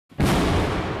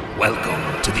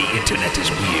Welcome to the Internet is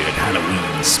Weird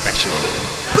Halloween Special.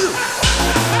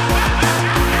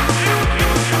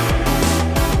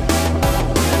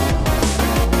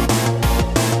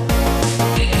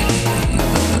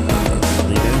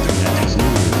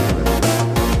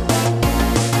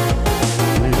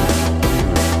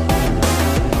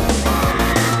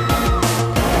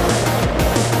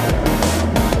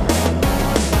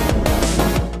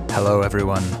 Hello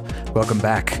everyone, welcome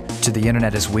back to the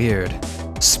Internet is Weird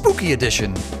Spooky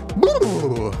Edition.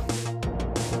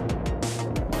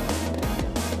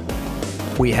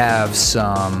 We have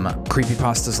some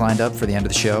creepypastas lined up for the end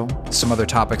of the show, some other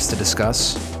topics to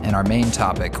discuss, and our main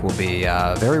topic will be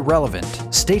very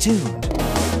relevant. Stay tuned.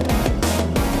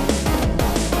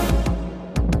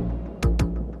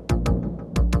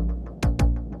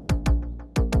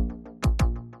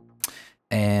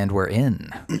 And we're in.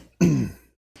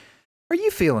 Are you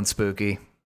feeling spooky?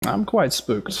 I'm quite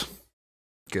spooked.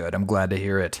 Good, I'm glad to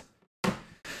hear it.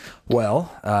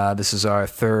 Well, this is our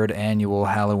third annual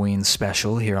Halloween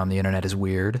special here on The Internet is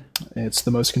Weird. It's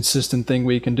the most consistent thing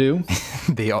we can do.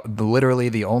 Literally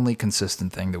the only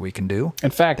consistent thing that we can do.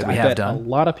 In fact, I bet done. a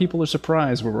lot of people are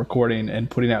surprised we're recording and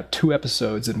putting out 2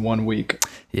 episodes in 1 week.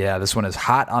 Yeah, this one is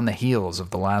hot on the heels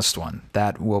of the last one.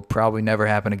 That will probably never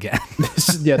happen again.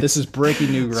 This is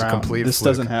breaking new ground. This fluke.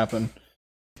 doesn't happen.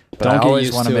 But I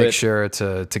always want to make sure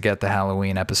to get the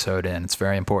Halloween episode in. It's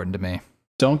very important to me.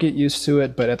 Don't get used to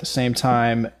it, but at the same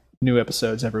time, new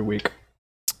episodes every week.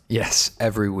 Yes,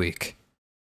 every week.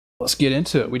 Let's get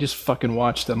into it. We just fucking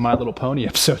watched the My Little Pony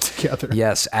episode together.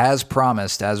 Yes, as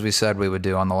promised, as we said we would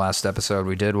do on the last episode,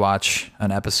 we did watch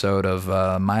an episode of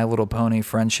My Little Pony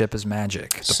Friendship is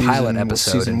Magic. The pilot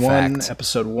episode, season in 1, fact.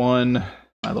 Episode 1,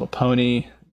 My Little Pony,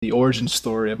 the origin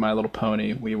story of My Little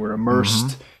Pony. We were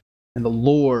immersed in the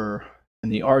lore and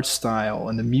the art style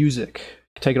and the music.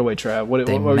 Take it away, Trav. What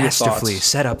were your thoughts? They masterfully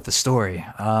set up the story.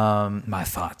 My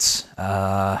thoughts.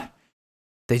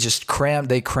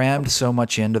 They crammed so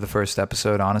much into the first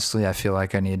episode. Honestly, I feel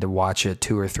like I need to watch it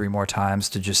 2 or 3 more times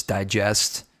to just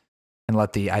digest and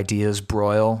let the ideas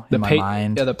broil in my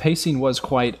mind. Yeah, the pacing was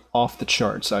quite off the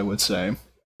charts, I would say.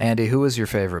 Andy, who was your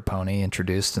favorite pony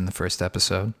introduced in the first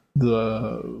episode?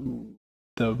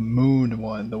 The moon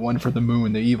one, the one for the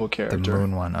moon, the evil character. The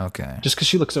moon one, okay. Just because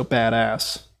she looks so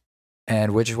badass.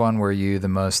 And which one were you the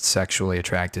most sexually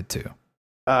attracted to?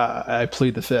 I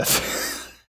plead the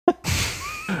fifth.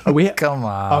 Come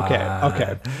on.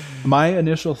 Okay. My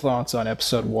initial thoughts on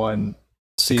episode 1,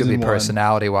 season 1. It could be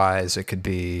personality-wise. It could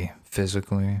be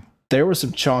physically. There were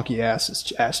some chonky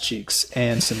ass cheeks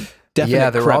and some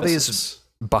definite there crevices. were all these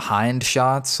behind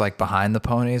shots, like behind the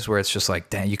ponies, where it's just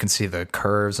like, damn, you can see the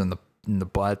curves and the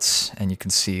butts, and you can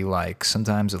see like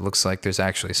sometimes it looks like there's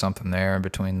actually something there in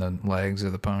between the legs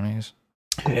of the ponies.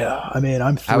 Yeah, I mean,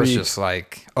 I was just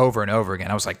like over and over again.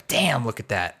 I was like, damn, look at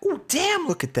that. Ooh, damn,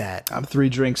 look at that. I'm 3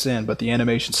 drinks in, but the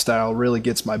animation style really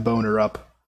gets my boner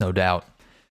up. No doubt.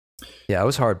 Yeah, it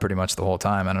was hard pretty much the whole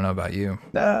time. I don't know about you.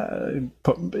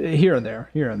 Here and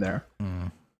there.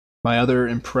 My other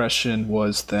impression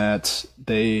was that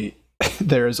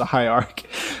there is a hierarchy.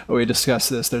 We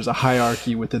discussed this. There's a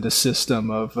hierarchy within the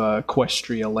system of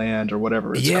Equestria Land or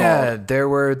whatever it's called. Yeah, there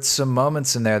were some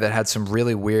moments in there that had some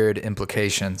really weird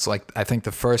implications. Like, I think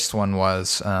the first one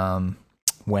was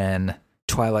when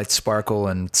Twilight Sparkle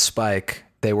and Spike,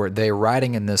 they were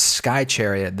riding in this sky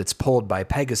chariot that's pulled by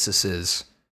Pegasuses,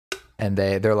 and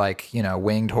they're like,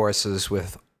 winged horses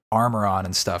with armor on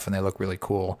and stuff, and they look really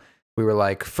cool. We were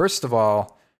like, first of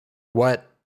all, what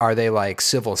are they, like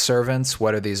civil servants?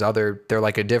 What are these other? They're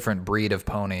like a different breed of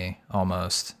pony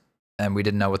almost, and we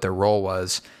didn't know what their role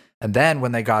was. And then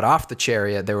when they got off the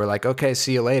chariot, they were like, "Okay,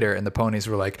 see you later." And the ponies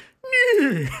were like,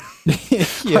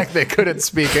 like they couldn't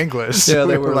speak English. Yeah,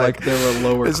 they were like they were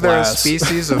lower class. Is there a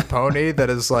species of pony that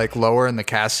is like lower in the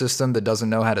caste system that doesn't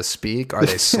know how to speak? Are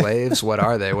they slaves? What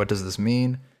are they? What does this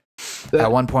mean?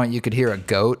 At one point, you could hear a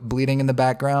goat bleeding in the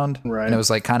background, right? And it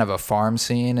was like kind of a farm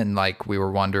scene, and like we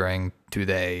were wondering, do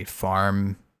they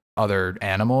farm other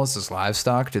animals as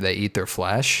livestock? Do they eat their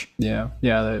flesh? Yeah.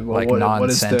 Like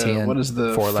non-sentient, what is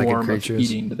the four-legged form creatures?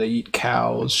 Of eating? Do they eat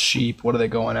cows, sheep? What are they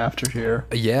going after here?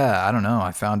 Yeah, I don't know.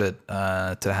 I found it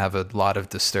to have a lot of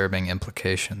disturbing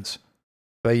implications.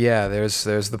 But yeah, there's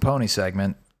the pony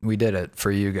segment. We did it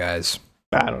for you guys.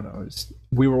 I don't know.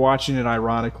 We were watching it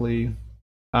ironically.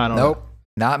 I don't know. Nope,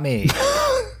 not me.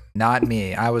 Not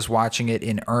me. I was watching it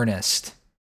in earnest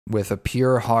with a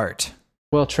pure heart.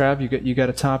 Well, Trav, you got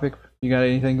a topic? You got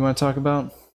anything you want to talk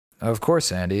about? Of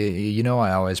course, Andy. You know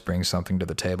I always bring something to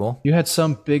the table. You had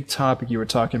some big topic you were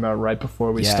talking about right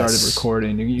before we started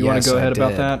recording. You want to go ahead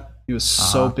about that? He was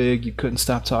so big you couldn't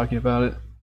stop talking about it.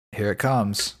 Here it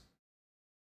comes.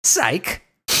 Psych.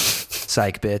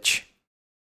 Psych, bitch.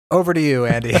 Over to you,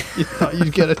 Andy. You thought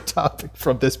you'd get a topic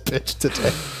from this bitch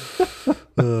today.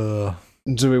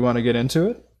 Do we want to get into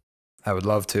it? I would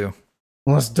love to.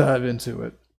 Let's dive into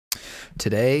it.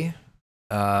 Today,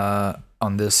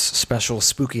 on this special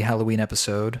spooky Halloween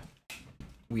episode,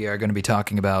 we are going to be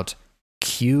talking about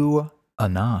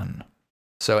QAnon.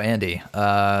 So, Andy,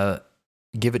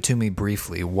 give it to me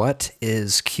briefly. What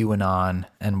is QAnon,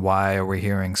 and why are we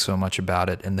hearing so much about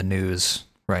it in the news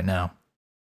right now?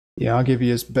 Yeah, I'll give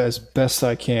you as best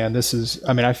I can.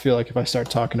 I feel like if I start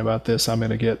talking about this, I'm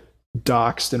going to get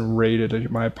doxxed and raided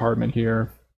at my apartment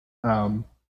here.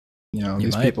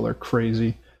 These people are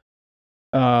crazy.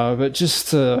 But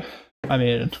just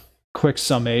quick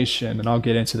summation, and I'll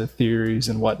get into the theories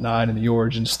and whatnot and the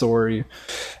origin story,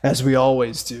 as we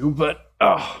always do. But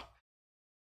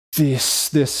this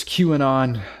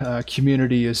QAnon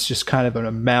community is just kind of an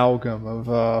amalgam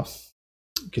of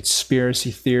conspiracy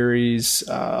theories,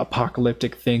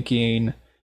 apocalyptic thinking,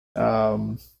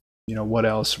 what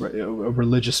else? A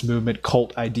religious movement,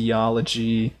 cult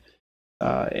ideology.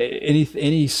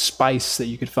 Any spice that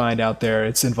you could find out there,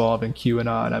 it's involved in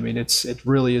QAnon. I mean, it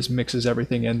really mixes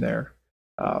everything in there.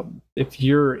 If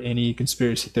you're any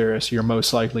conspiracy theorist, you're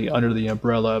most likely under the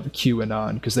umbrella of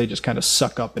QAnon, because they just kind of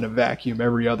suck up in a vacuum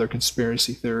every other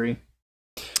conspiracy theory.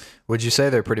 Would you say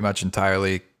they're pretty much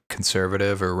entirely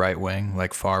conservative or right wing,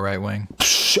 like far right wing?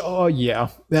 Yeah,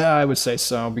 I would say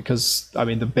so, because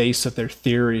the base of their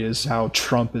theory is how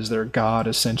Trump is their god,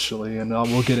 essentially, and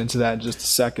we'll get into that in just a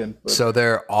second. But. So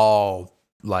they're all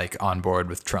like on board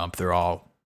with Trump. They're all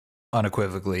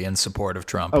unequivocally in support of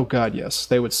Trump. Oh God, yes,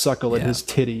 they would suckle at his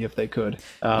titty if they could.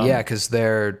 Because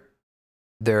they're.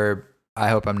 I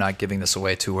hope I'm not giving this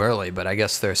away too early, but I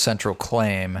guess their central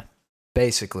claim,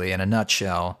 basically in a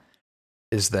nutshell,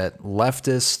 is that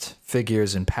leftist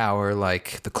figures in power,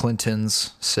 like the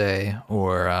Clintons, say,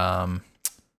 or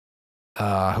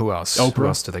who else? Oprah. Who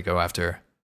else do they go after?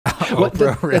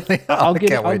 Oprah, really? I'll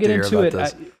get into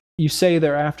it. You say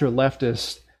they're after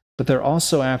leftists, but they're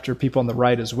also after people on the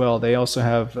right as well. They also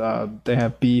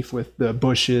have beef with the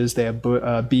Bushes. They have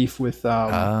beef with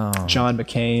John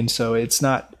McCain. So it's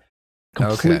not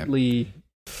completely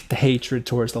the hatred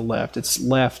towards the left. It's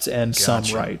left and some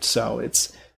right. So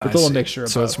it's a little mixture of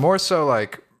both. So it's more so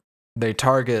like they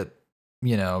target,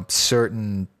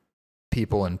 certain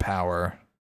people in power.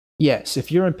 Yes,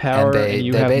 if you're in power and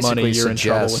you have money, you're in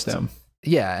trouble with them.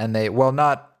 Yeah, and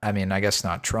I guess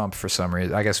not Trump for some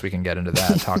reason. I guess we can get into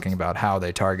that, talking about how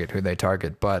they target, who they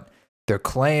target. But their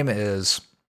claim is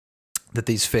that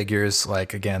these figures,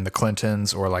 like, again, the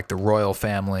Clintons or like the royal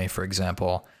family, for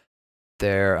example,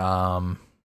 they're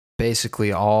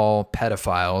basically all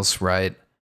pedophiles, right?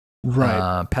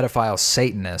 Right. Pedophile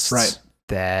Satanists, right,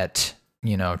 that,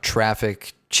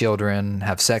 traffic children,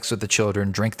 have sex with the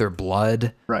children, drink their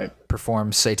blood, right,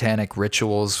 perform satanic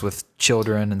rituals with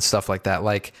children and stuff like that.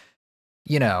 Like,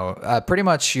 pretty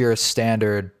much your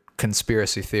standard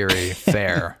conspiracy theory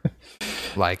fare.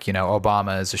 Like,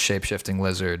 Obama is a shape-shifting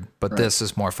lizard, but this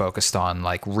is more focused on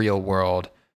like real world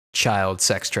child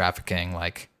sex trafficking.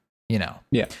 Like,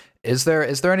 Yeah. Is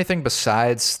there anything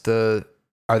besides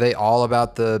are they all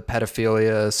about the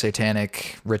pedophilia,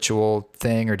 satanic ritual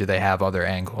thing, or do they have other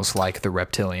angles like the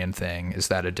reptilian thing? Is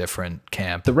that a different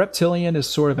camp? The reptilian is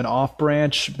sort of an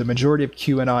off-branch. The majority of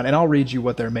QAnon, and I'll read you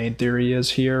what their main theory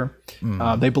is here.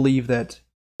 They believe that,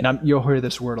 and you'll hear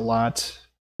this word a lot,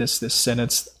 this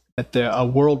sentence, that a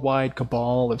worldwide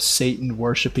cabal of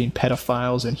Satan-worshipping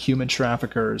pedophiles and human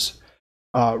traffickers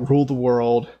rule the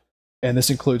world, and this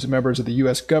includes members of the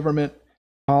U.S. government,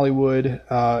 Hollywood,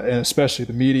 and especially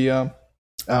the media,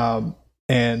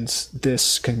 and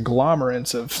this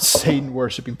conglomerate of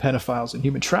Satan-worshipping pedophiles and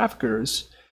human traffickers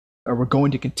were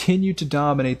going to continue to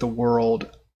dominate the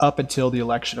world up until the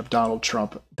election of Donald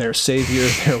Trump, their savior,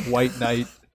 their white knight.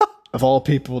 Of all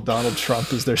people, Donald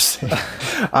Trump is their savior.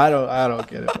 I don't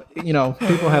get it. But,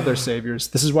 people have their saviors.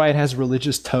 This is why it has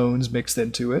religious tones mixed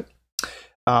into it.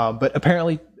 But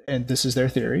apparently, and this is their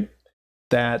theory,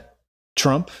 that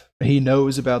Trump, he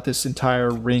knows about this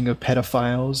entire ring of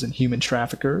pedophiles and human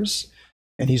traffickers,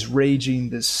 and he's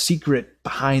raging this secret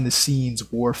behind-the-scenes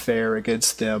warfare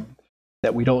against them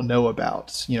that we don't know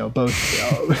about.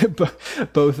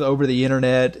 Both over the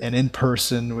internet and in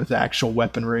person with actual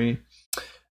weaponry.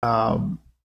 And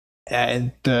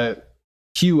the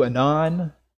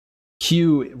QAnon,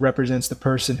 Q represents the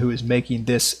person who is making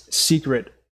this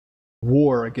secret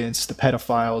war against the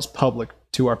pedophiles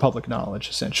to our public knowledge,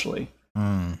 essentially.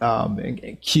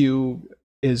 And Q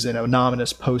is an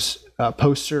anonymous poster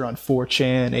on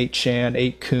 4chan,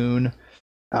 8chan, 8kun,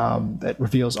 that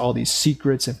reveals all these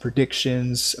secrets and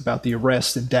predictions about the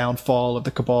arrest and downfall of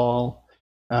the cabal.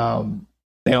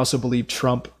 They also believe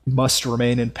Trump must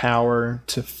remain in power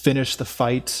to finish the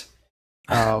fight.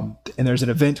 And there's an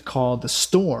event called the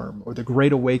Storm, or the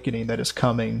Great Awakening, that is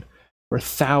coming, where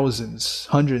thousands,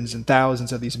 hundreds and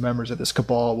thousands of these members of this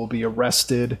cabal will be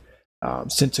arrested,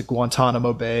 sent to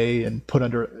Guantanamo Bay and put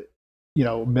under,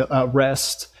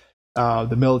 arrest.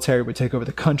 The military would take over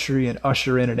the country and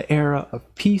usher in an era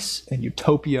of peace and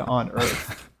utopia on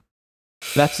Earth.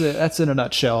 That's in a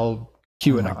nutshell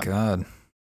QAnon. Oh my God,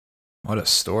 what a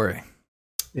story!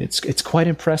 It's quite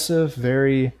impressive.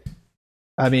 Very,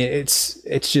 I mean, it's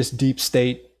just deep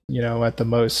state, at the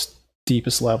most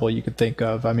deepest level you could think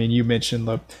of. I mean, you mentioned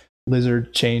the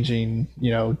lizard changing,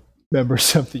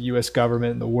 members of the U.S.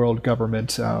 government and the world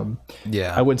government.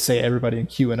 I wouldn't say everybody in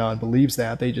QAnon believes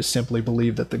that. They just simply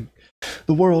believe that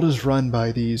the world is run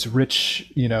by these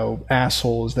rich,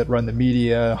 assholes that run the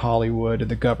media, Hollywood, and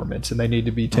the government, and they need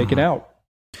to be taken out.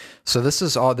 So this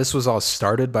was all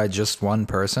started by just one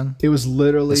person? It was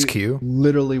literally Q?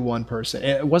 Literally one person.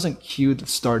 And it wasn't Q that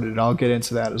started it. I'll get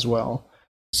into that as well.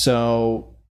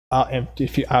 So I'll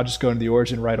just go into the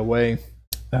origin right away.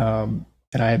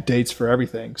 And I have dates for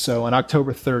everything. So on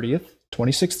October 30th,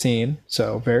 2016,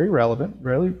 so very relevant,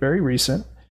 really very recent,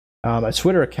 a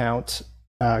Twitter account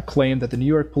claimed that the New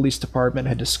York Police Department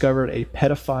had discovered a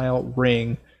pedophile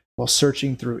ring while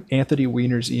searching through Anthony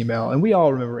Weiner's email. And we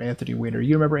all remember Anthony Weiner.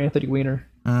 You remember Anthony Weiner?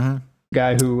 Mm-hmm.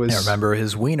 Guy who was... I remember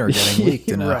his wiener getting leaked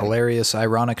in a hilarious,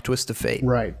 ironic twist of fate.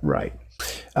 Right.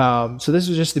 So this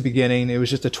was just the beginning. It was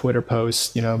just a Twitter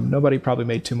post. Nobody probably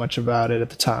made too much about it at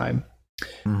the time.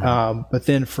 Mm-hmm. But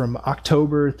then from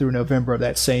October through November of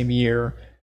that same year,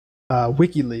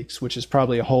 WikiLeaks, which is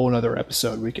probably a whole other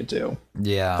episode we could do.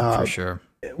 Yeah, for sure.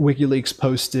 WikiLeaks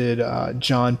posted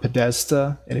John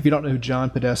Podesta, and if you don't know who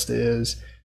John Podesta is,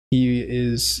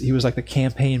 he was like the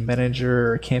campaign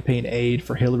manager or campaign aide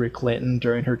for Hillary Clinton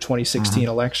during her 2016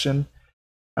 election.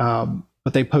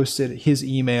 But they posted his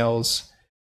emails,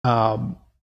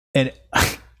 and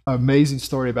amazing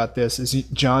story about this is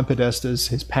John Podesta's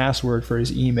his password for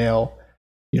his email.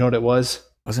 You know what it was?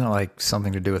 Wasn't it like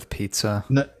something to do with pizza?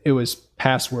 No, it was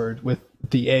password with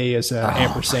the A as an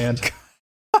ampersand.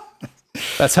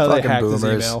 That's how they hacked his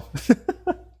email.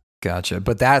 Gotcha.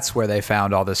 But that's where they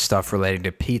found all this stuff relating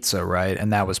to pizza, right?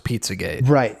 And that was Pizzagate.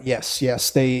 Right. Yes.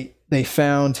 They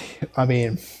found,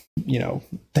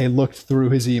 they looked through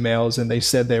his emails and they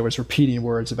said there was repeating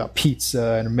words about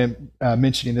pizza and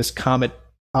mentioning this Comet.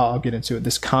 I'll get into it.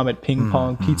 This Comet Ping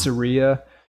Pong Pizzeria.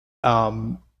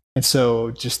 And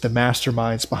so just the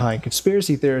masterminds behind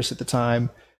conspiracy theorists at the time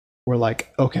were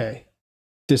like, okay,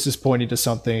 this is pointing to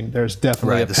something. There's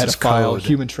definitely a pedophile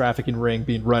human trafficking ring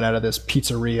being run out of this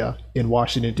pizzeria in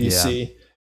Washington, D.C. Yeah.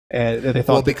 And they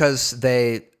thought... Well, because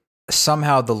the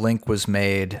link was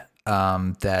made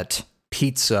that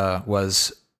pizza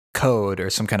was code or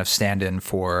some kind of stand-in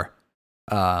for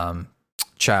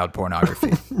child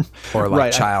pornography or like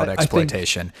right. child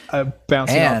exploitation.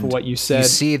 Bouncing off of what you said. You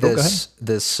see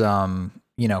this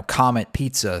Comet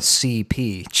Pizza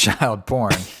CP child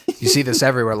porn. You see this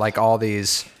everywhere, like all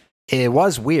these. It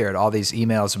was weird, all these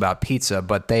emails about pizza,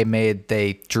 but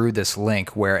they drew this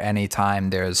link where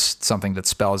anytime there's something that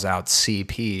spells out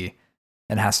CP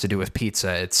and has to do with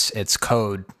pizza, it's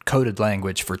coded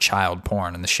language for child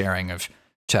porn and the sharing of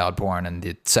child porn and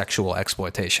the sexual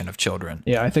exploitation of children.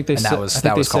 Yeah, I think they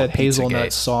said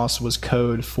hazelnut sauce was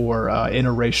code for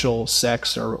interracial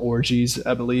sex or orgies,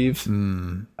 I believe.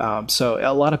 So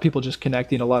a lot of people just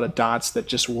connecting a lot of dots that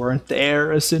just weren't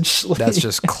there, essentially. That's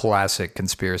just classic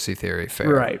conspiracy theory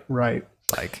fare. Right.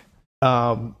 Like,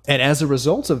 and as a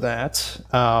result of that,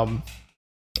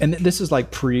 and this is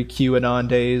like pre-QAnon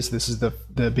days. This is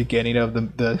the beginning of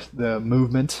the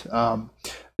movement.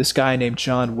 This guy named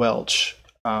John Welch.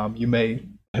 You may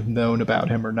have known about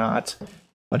him or not,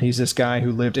 but he's this guy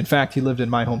who lived in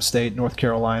my home state, North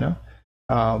Carolina.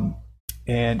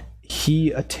 And he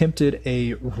attempted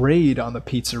a raid on the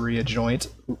pizzeria joint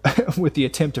with the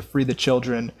attempt to free the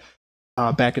children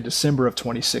back in December of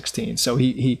 2016. So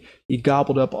he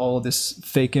gobbled up all of this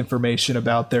fake information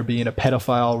about there being a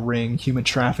pedophile ring, human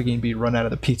trafficking being run out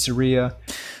of the pizzeria.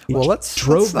 Let's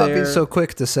not be so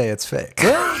quick to say it's fake.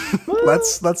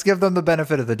 Let's give them the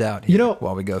benefit of the doubt here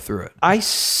while we go through it. I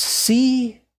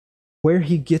see where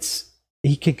he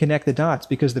can connect the dots,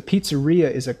 because the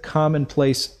pizzeria is a common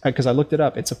place, because I looked it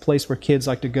up. It's a place where kids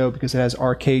like to go because it has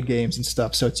arcade games and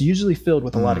stuff. So it's usually filled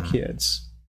with a lot of kids.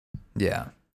 Yeah.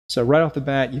 So right off the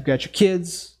bat, you've got your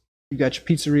kids, you've got your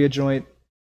pizzeria joint,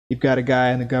 You've got a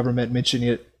guy in the government mentioning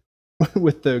it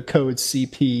with the code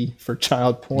CP for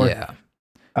child porn. Yeah.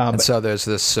 And so there's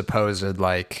this supposed,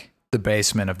 like, the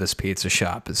basement of this pizza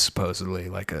shop is supposedly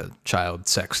like a child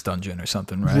sex dungeon or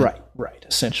something, right? Right.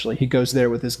 Essentially, he goes there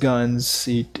with his guns.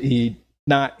 He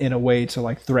not in a way to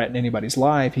like threaten anybody's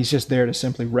life. He's just there to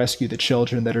simply rescue the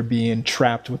children that are being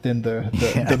trapped within the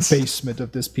basement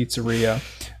of this pizzeria,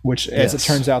 which, as it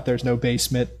turns out, there's no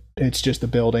basement. It's just a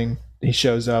building. He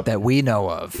shows up. That we know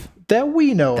of.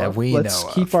 Let's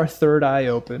keep our third eye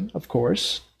open, of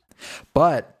course.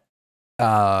 But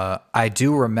I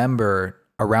do remember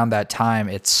around that time,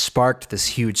 it sparked this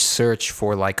huge search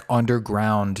for like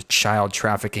underground child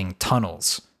trafficking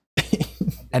tunnels.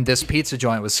 And this pizza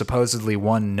joint was supposedly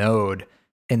one node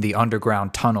in the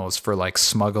underground tunnels for like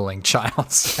smuggling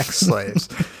child sex slaves.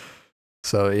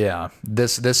 So yeah,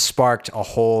 this sparked a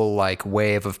whole like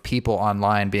wave of people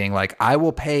online being like, I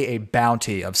will pay a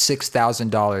bounty of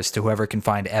 $6,000 to whoever can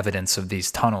find evidence of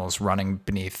these tunnels running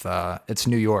beneath. It's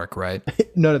New York, right?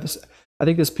 None of this. I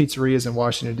think this pizzeria is in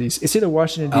Washington, D.C. It's either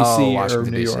Washington, D.C. or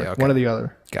New York. Okay. One or the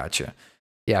other. Gotcha.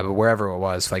 Yeah, but wherever it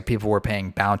was, like people were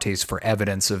paying bounties for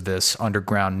evidence of this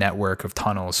underground network of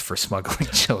tunnels for smuggling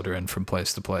children from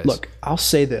place to place. Look, I'll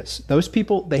say this: those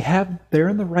people, they're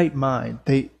in the right mind.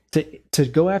 To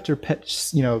go after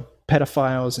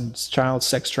pedophiles and child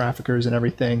sex traffickers and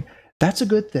everything. That's a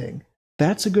good thing.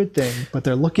 But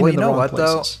they're looking in the wrong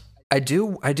places.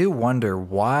 Though? I do wonder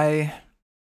why.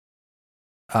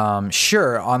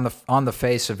 Sure, on the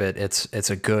face of it, it's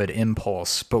a good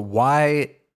impulse, but why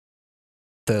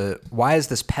is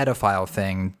this pedophile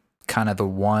thing kind of the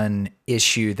one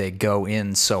issue they go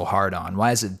in so hard on?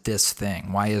 Why is it this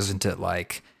thing? Why isn't it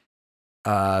like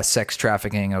sex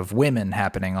trafficking of women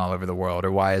happening all over the world?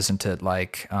 Or why isn't it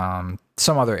like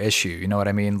some other issue? You know what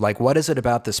I mean? Like, what is it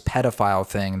about this pedophile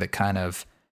thing that kind of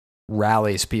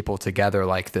rallies people together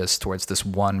like this towards this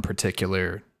one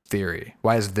particular theory?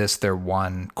 Why is this their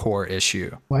one core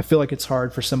issue? Well, I feel like it's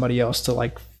hard for somebody else to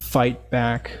like fight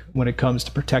back when it comes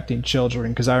to protecting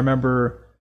children, because I remember,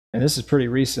 and this is pretty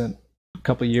recent,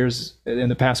 in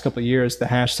the past couple of years, the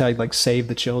hashtag like save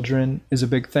the children is a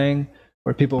big thing,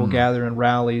 where people will gather in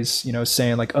rallies,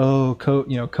 saying like, oh,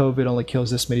 COVID only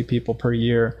kills this many people per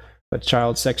year, but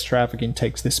child sex trafficking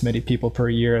takes this many people per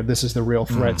year. This is the real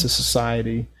threat to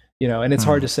society, and it's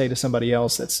hard to say to somebody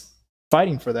else that's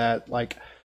fighting for that, like,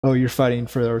 oh, you're fighting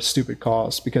for a stupid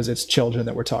cause, because it's children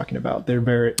that we're talking about. They're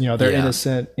very, they're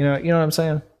innocent. You know what I'm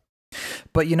saying?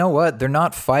 But you know what? They're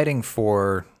not fighting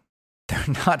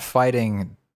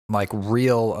like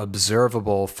real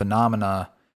observable phenomena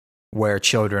where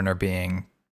children are being,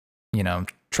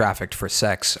 trafficked for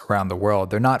sex around the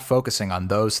world. They're not focusing on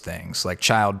those things like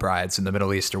child brides in the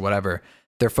Middle East or whatever.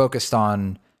 They're focused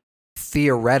on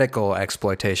theoretical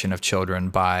exploitation of children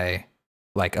by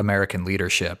like American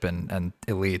leadership and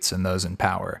elites and those in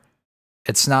power.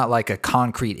 It's not like a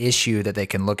concrete issue that they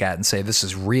can look at and say, this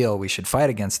is real, we should fight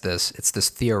against this. It's this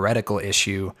theoretical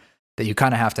issue that you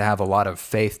kind of have to have a lot of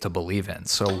faith to believe in.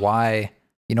 So why,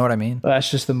 you know what I mean? That's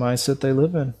just the mindset they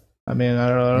live in. I mean, I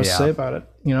don't know what to say about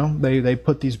it. They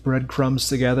put these breadcrumbs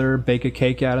together, bake a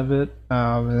cake out of it,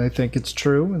 and they think it's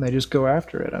true, and they just go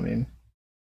after it. I mean,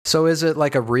 so is it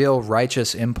like a real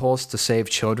righteous impulse to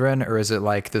save children, or is it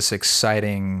like this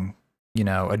exciting,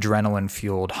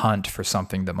 adrenaline-fueled hunt for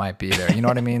something that might be there? You know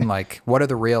what I mean? Like, what are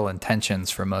the real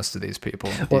intentions for most of these people,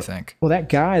 do you think? Well, that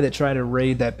guy that tried to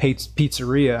raid that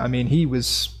pizzeria, I mean, he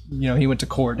was, he went to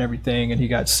court and everything, and he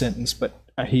got sentenced, but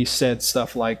he said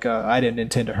stuff like, I didn't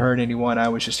intend to hurt anyone. I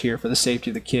was just here for the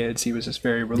safety of the kids. He was this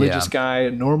very religious guy,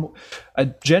 a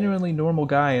genuinely normal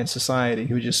guy in society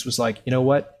who just was like, you know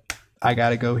what? I got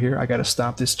to go here. I got to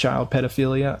stop this child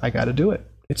pedophilia. I got to do it.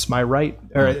 It's my right,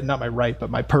 or not my right, but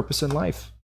my purpose in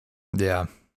life. Yeah.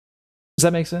 Does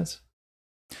that make sense?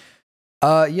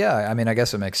 Yeah. I mean, I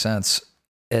guess it makes sense.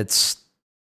 It's,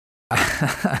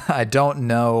 I don't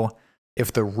know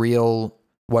if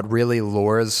what really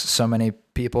lures so many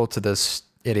people to this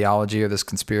ideology or this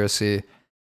conspiracy.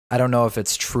 I don't know if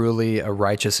it's truly a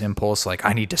righteous impulse. Like,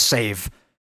 I need to save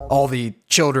all the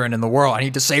children in the world. I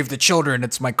need to save the children.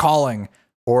 It's my calling.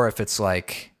 Or if it's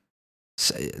like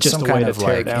just some kind of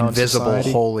like invisible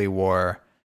society. Holy war.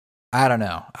 I don't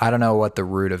know. I don't know what the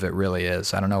root of it really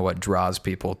is. I don't know what draws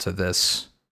people to this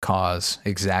cause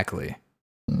exactly.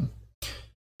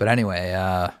 But anyway,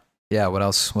 yeah, what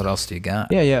else do you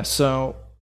got? Yeah. So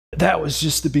that was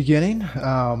just the beginning.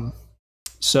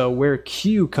 So where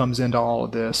Q comes into all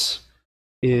of this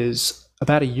is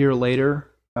about a year later,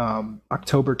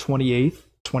 October 28th,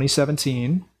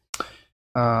 2017,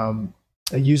 a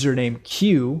user named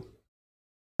Q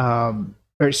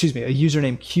a user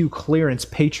named Q Clearance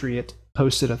Patriot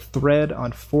posted a thread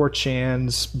on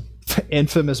 4chan's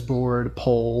infamous board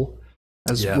poll,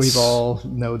 as we've all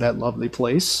know that lovely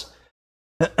place.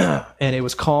 And it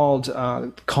was called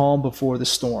Calm Before the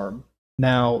Storm.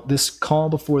 Now, this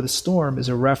calm before the storm is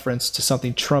a reference to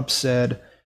something Trump said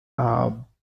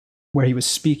where he was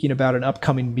speaking about an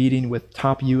upcoming meeting with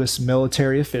top U.S.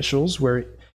 military officials, where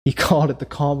he called it the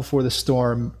calm before the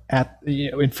storm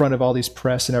in front of all these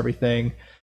press and everything.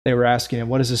 They were asking him,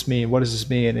 what does this mean? What does this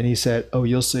mean? And he said, oh,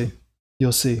 you'll see.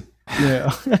 You'll see.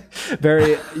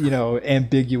 Very,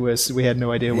 ambiguous. We had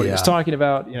no idea what he was talking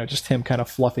about, just him kind of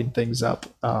fluffing things up.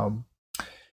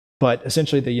 But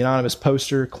essentially the anonymous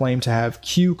poster claimed to have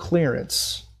Q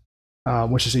clearance,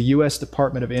 which is a U.S.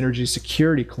 Department of Energy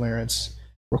security clearance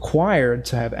required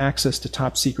to have access to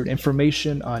top secret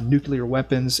information on nuclear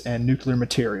weapons and nuclear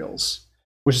materials,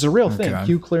 which is a real thing.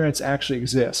 Q clearance actually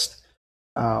exists.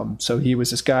 So he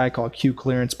was this guy called Q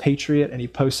Clearance Patriot, and he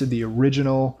posted the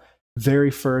original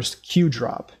very first Q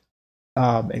drop.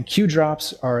 And Q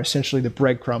drops are essentially the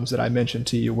breadcrumbs that I mentioned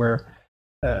to you, where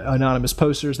anonymous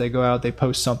posters, they go out, they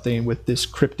post something with this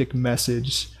cryptic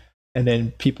message, and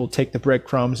then people take the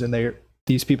breadcrumbs, and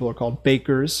these people are called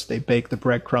bakers. They bake the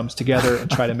breadcrumbs together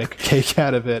and try to make a cake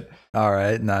out of it. All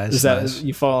right, nice. Is that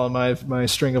you follow my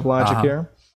string of logic here?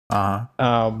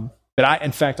 But I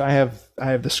have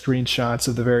the screenshots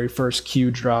of the very first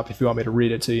Q drop if you want me to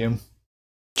read it to you.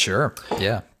 Sure.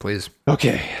 Yeah, please.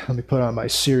 Okay, let me put on my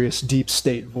serious deep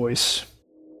state voice.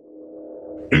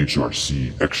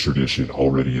 HRC extradition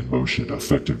already in motion,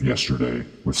 effective yesterday,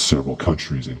 with several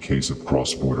countries in case of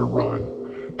cross-border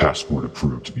run. Passport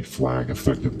approved to be flag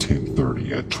effective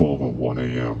 10:30 at 12:01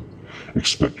 a.m.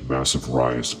 Expect massive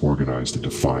riots organized in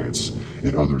defiance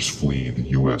and others fleeing the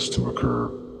U.S. to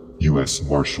occur. U.S.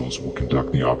 Marshals will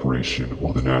conduct the operation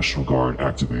while the National Guard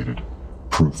activated.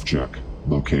 Proof check.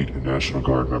 Locate a National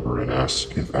Guard member and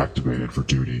ask if activated for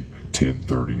duty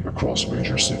 10:30 across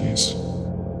major cities.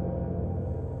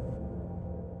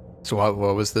 So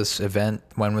what was this event?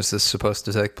 When was this supposed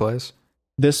to take place?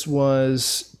 This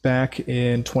was back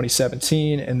in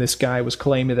 2017, and this guy was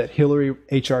claiming that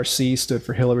HRC stood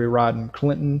for Hillary Rodham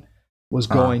Clinton, was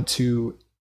going to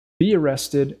be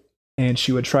arrested, and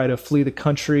she would try to flee the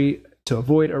country to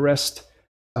avoid arrest,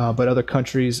 but other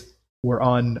countries were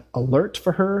on alert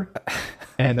for her,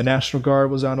 and the National Guard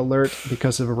was on alert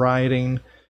because of a rioting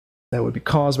that would be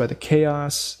caused by the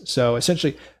chaos. So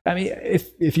essentially, I mean,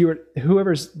 if you were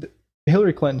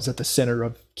Hillary Clinton's at the center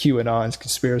of QAnon's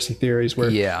conspiracy theories, where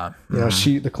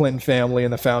the Clinton family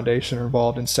and the foundation are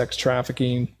involved in sex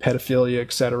trafficking, pedophilia,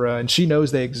 etc. And she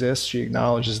knows they exist. She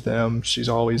acknowledges them. She's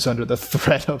always under the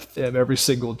threat of them every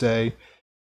single day.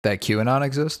 That QAnon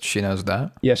exists? She knows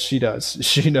that? Yes, she does.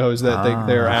 She knows that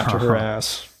they're after her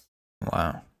ass.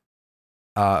 Wow.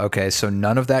 Okay, so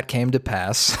none of that came to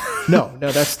pass. No,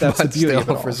 that's the beauty of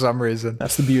it all. For some reason.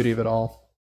 That's the beauty of it all.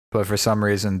 But for some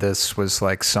reason, this was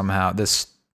like somehow, this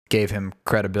gave him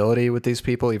credibility with these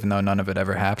people, even though none of it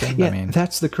ever happened. Yeah, I mean,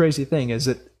 that's the crazy thing, is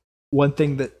that one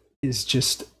thing that is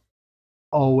just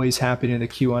always happening in the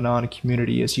QAnon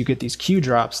community is you get these Q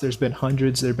drops. There's been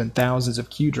hundreds, there have been thousands of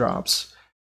Q drops,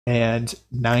 and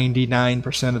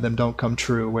 99% of them don't come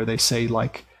true, where they say,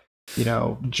 like,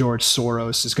 George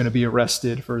Soros is going to be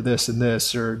arrested for this and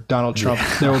this, or Donald Trump,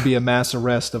 there will be a mass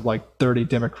arrest of like 30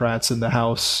 Democrats in the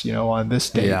House, on this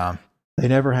date. Yeah. They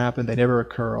never happen. They never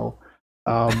occur.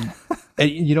 And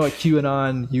you know what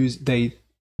QAnon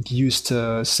used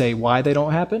to say why they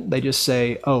don't happen? They just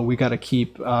say, oh, we got to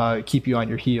keep you on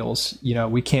your heels.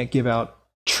 We can't give out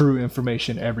true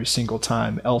information every single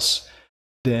time, else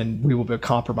then we will be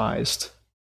compromised.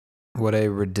 What a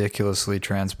ridiculously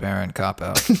transparent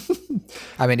cop-out.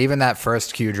 I mean, even that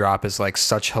first Q drop is like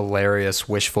such hilarious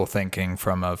wishful thinking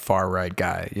from a far-right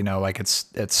guy. Like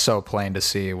it's so plain to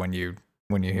see when you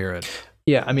hear it.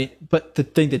 Yeah, I mean, but the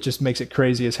thing that just makes it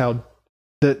crazy is how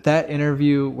that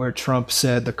interview where Trump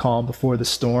said the calm before the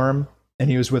storm, and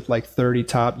he was with like 30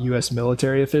 top U.S.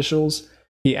 military officials,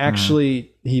 he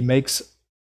actually he makes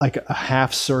like a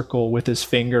half circle with his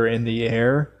finger in the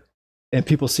air, and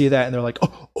people see that and they're like,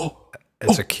 oh.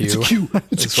 It's a Q. It's a Q.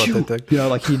 It's a Q. What they think.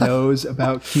 Like he knows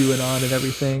about QAnon and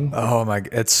everything. Oh my!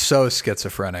 It's so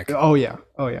schizophrenic. Oh yeah.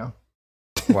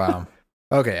 Wow.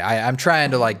 Okay, I'm trying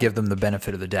to like give them the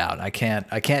benefit of the doubt. I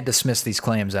can't dismiss these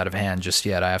claims out of hand just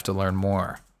yet. I have to learn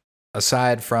more.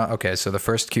 Aside from so the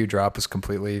first Q drop is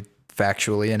completely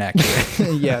factually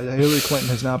inaccurate. Yeah, Hillary Clinton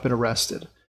has not been arrested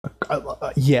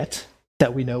yet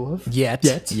that we know of. Yet.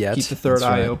 Keep the third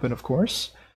eye open, of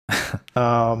course.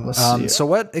 Let's see. So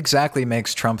what exactly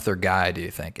makes Trump their guy, do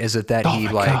you think? Is it that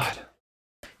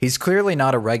He's clearly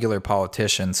not a regular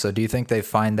politician, so do you think they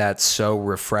find that so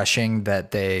refreshing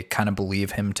that they kind of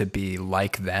believe him to be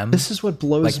like them? This is what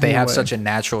blows me away. Like they have such a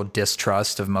natural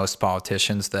distrust of most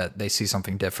politicians that they see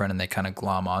something different and they kind of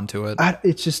glom onto it.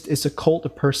 It's a cult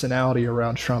of personality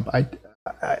around Trump.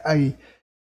 I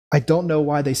don't know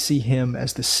why they see him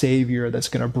as the savior that's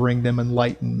going to bring them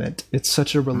enlightenment. It's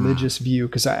such a religious view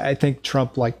because I think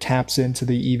Trump like taps into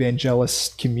the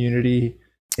evangelist community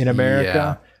in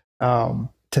America. Yeah.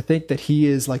 To think that he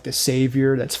is like the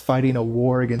savior that's fighting a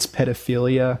war against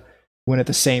pedophilia when at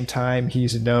the same time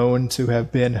he's known to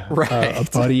have been a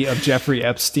buddy of Jeffrey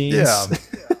Epstein's. Yeah.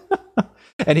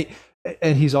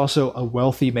 and he's also a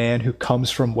wealthy man who comes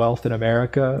from wealth in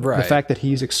America. Right. The fact that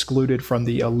he's excluded from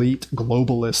the elite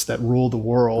globalists that rule the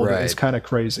world is kind of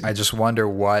crazy. I just wonder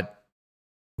what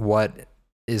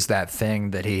is that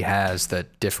thing that he has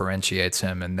that differentiates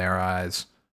him in their eyes.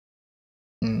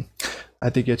 I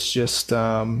think it's just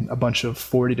a bunch of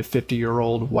 40 to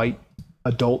 50-year-old white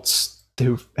adults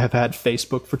who have had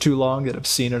Facebook for too long that have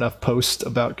seen enough posts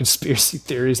about conspiracy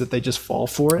theories that they just fall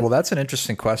for it. Well, that's an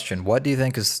interesting question. What do you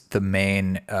think is the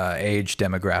main age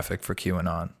demographic for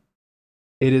QAnon?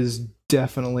 It is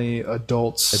definitely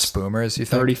adults. It's boomers, you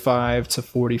think? 35 to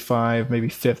 45, maybe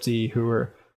 50, who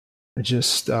are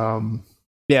just...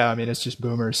 it's just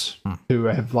boomers who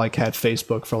have like had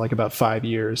Facebook for like about 5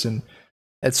 years. And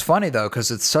it's funny though, because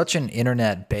it's such an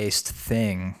internet-based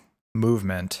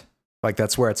movement. Like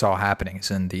that's where it's all happening,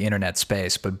 is in the internet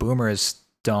space. But boomers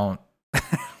don't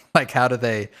like. How do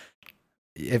they?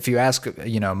 If you ask,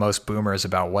 most boomers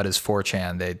about what is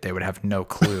 4chan, they would have no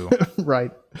clue.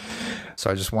 Right. So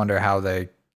I just wonder how they,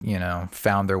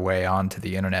 found their way onto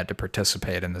the internet to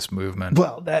participate in this movement.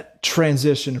 Well, that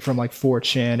transition from like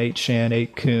 4chan,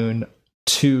 8chan, 8kun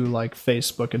to like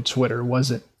Facebook and Twitter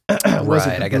wasn't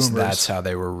right. I guess that's how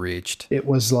they were reached. It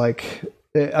was like,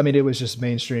 it was just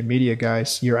mainstream media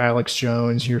guys. Your Alex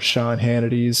Jones, your Sean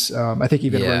Hannity's. I think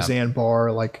even Roseanne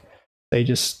Barr, like they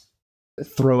just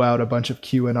throw out a bunch of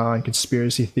QAnon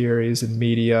conspiracy theories in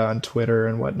media on Twitter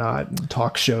and whatnot, and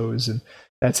talk shows, and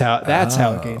that's how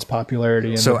it gains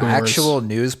popularity. So actual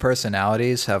news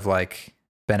personalities have like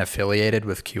been affiliated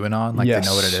with QAnon, like they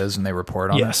know what it is and they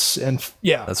report on it. Yes, and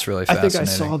yeah, that's really fascinating. I think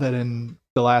I saw that in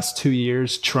the last 2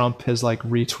 years, Trump has like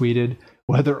retweeted,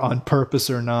 whether on purpose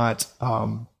or not,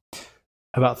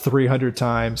 about 300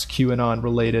 times QAnon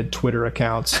related Twitter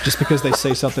accounts just because they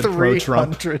say something pro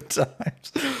Trump. 300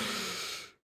 times.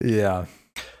 Yeah.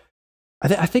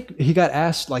 I think he got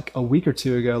asked like a week or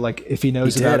two ago, like if he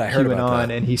knows about QAnon,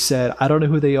 and he said, "I don't know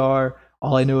who they are.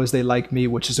 All I know is they like me,"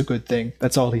 which is a good thing.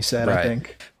 That's all he said, I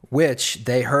think. Which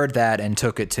they heard that and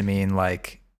took it to mean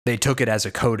like, they took it as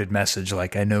a coded message,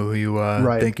 like, "I know who you are.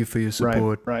 Right. Thank you for your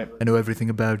support. Right. I know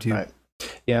everything about you." Right.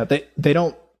 Yeah, they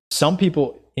don't. Some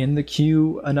people in the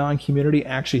QAnon community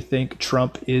actually think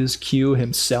Trump is Q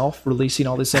himself, releasing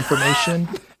all this information.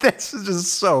 This is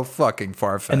just so fucking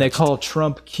far-fetched. And they call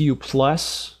Trump Q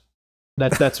plus.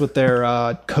 That's what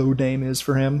their code name is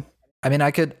for him. I mean,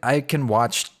 I can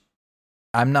watch.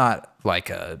 I'm not like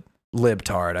a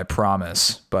libtard, I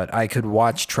promise, but I could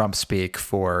watch Trump speak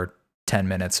for 10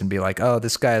 minutes and be like, "Oh,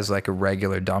 this guy is like a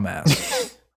regular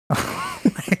dumbass."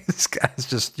 This guy's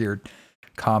just your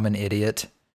common idiot.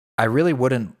 I really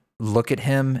wouldn't look at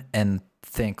him and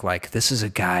think like, this is a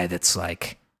guy that's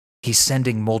like, he's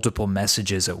sending multiple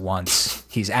messages at once.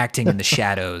 He's acting in the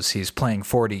shadows. He's playing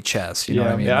 4D chess. You know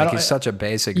what I mean? Yeah, like he's such a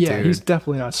basic dude. Yeah, he's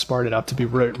definitely not smart enough to be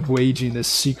waging this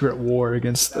secret war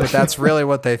against... But that's really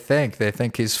what they think. They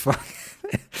think he's fucking...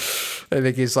 I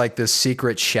think he's like this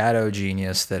secret shadow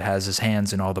genius that has his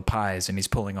hands in all the pies and he's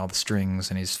pulling all the strings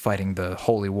and he's fighting the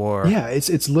holy war. Yeah,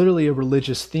 it's literally a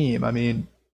religious theme. I mean,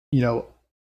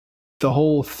 the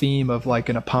whole theme of like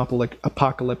an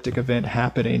apocalyptic event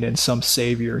happening and some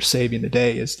savior saving the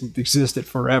day has existed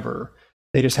forever.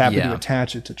 They just happen to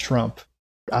attach it to Trump.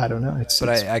 I don't know.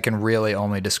 I can really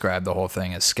only describe the whole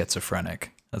thing as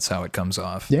schizophrenic. That's how it comes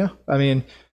off. Yeah. I mean,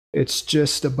 it's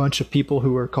just a bunch of people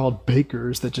who are called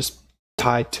bakers that just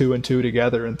tie two and two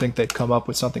together and think they've come up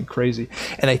with something crazy.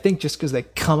 And I think just because they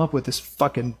come up with this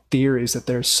fucking theories that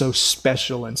they're so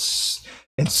special and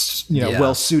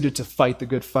well suited to fight the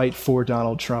good fight for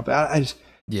Donald Trump. I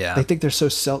think they're so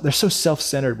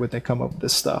self-centered when they come up with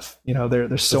this stuff.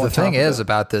 They're so. The thing is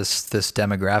about this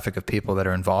demographic of people that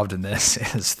are involved in this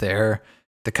is they're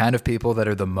the kind of people that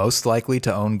are the most likely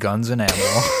to own guns and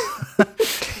ammo.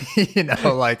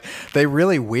 Like they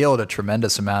really wield a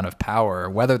tremendous amount of power.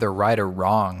 Whether they're right or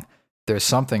wrong, there's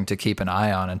something to keep an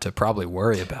eye on and to probably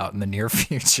worry about in the near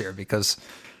future, because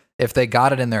if they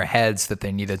got it in their heads that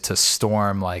they needed to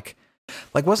storm like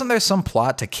Like, wasn't there some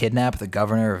plot to kidnap the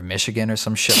governor of Michigan or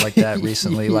some shit like that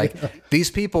recently? Yeah. Like,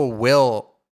 these people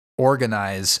will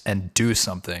organize and do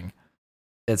something.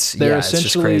 It's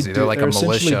just crazy. They're like a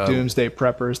militia. Doomsday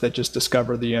preppers that just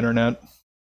discover the internet.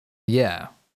 Yeah.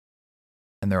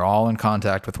 And they're all in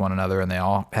contact with one another, and they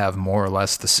all have more or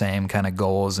less the same kind of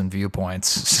goals and viewpoints.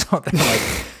 So they're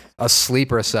like a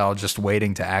sleeper cell just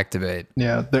waiting to activate.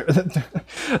 Yeah,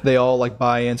 they all like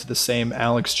buy into the same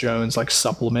Alex Jones like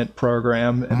supplement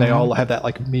program, and they all have that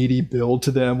like meaty build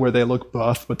to them where they look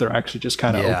buff, but they're actually just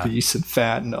kind of obese and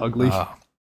fat and ugly. Oh,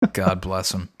 God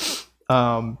bless them.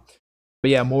 But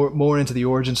yeah, more into the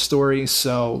origin story.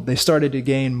 So they started to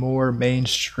gain more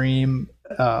mainstream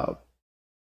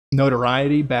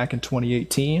notoriety back in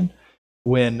 2018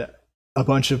 when a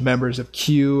bunch of members of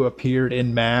Q appeared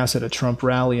en masse at a Trump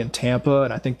rally in Tampa.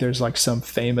 And I think there's like some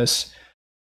famous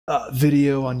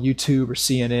video on YouTube or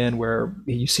CNN where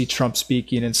you see Trump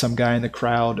speaking and some guy in the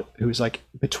crowd who's like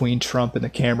between Trump and the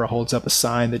camera holds up a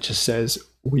sign that just says,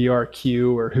 "We are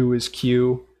Q," or "Who is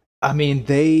Q?" I mean,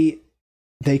 they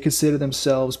consider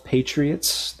themselves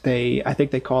patriots. I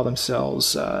think they call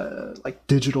themselves like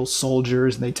digital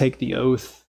soldiers, and they take the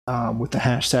oath with the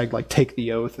hashtag like "Take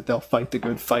the Oath" that they'll fight the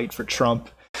good fight for Trump.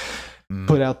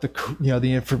 Put out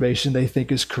the information they think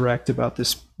is correct about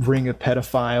this ring of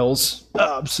pedophiles.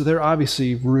 So they're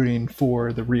obviously rooting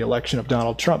for the re-election of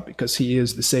Donald Trump because he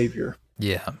is the savior.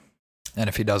 Yeah. And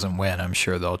if he doesn't win, I'm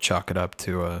sure they'll chalk it up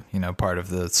to part of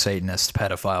the Satanist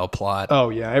pedophile plot. Oh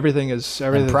yeah, everything.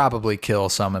 And probably kill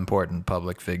some important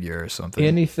public figure or something.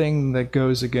 Anything that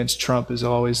goes against Trump is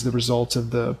always the result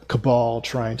of the cabal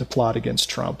trying to plot against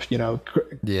Trump.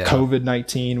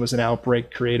 COVID-19 was an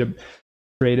outbreak created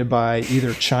by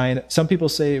either China. Some people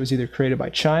say it was either created by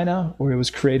China or it was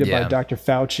created by Dr.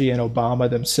 Fauci and Obama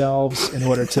themselves in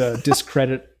order to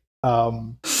discredit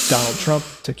Donald Trump,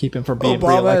 to keep him from being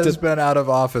reelected. Obama has been out of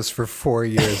office for 4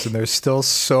 years and they're still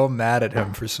so mad at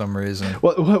him for some reason.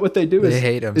 What they do is they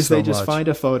hate him so they just much. find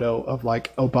a photo of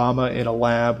like Obama in a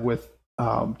lab with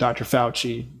Dr.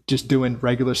 Fauci just doing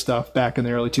regular stuff back in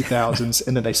the early 2000s,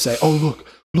 and then they say, "Oh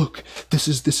look, this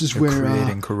is where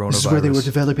they were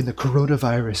developing the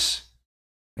coronavirus."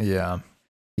 Yeah,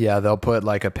 they'll put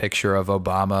like a picture of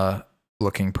Obama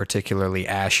looking particularly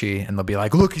ashy, and they'll be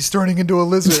like, "Look, he's turning into a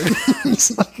lizard."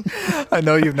 It's like, I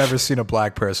know you've never seen a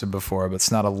black person before, but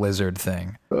it's not a lizard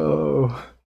thing. Oh,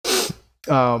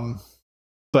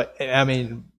 but I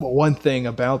mean, one thing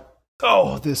about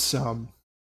this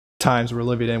times we're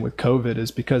living in with COVID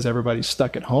is because everybody's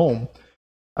stuck at home.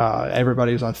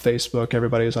 Everybody's on Facebook,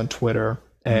 everybody's on Twitter,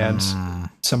 and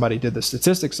somebody did the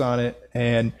statistics on it,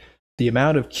 and the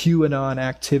amount of QAnon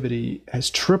activity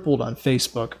has tripled on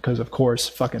Facebook because, of course,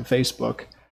 fucking Facebook,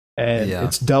 and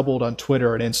it's doubled on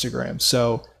Twitter and Instagram.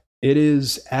 So it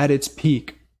is at its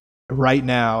peak right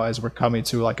now as we're coming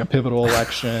to like a pivotal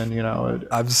election.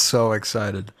 I'm so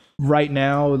excited. Right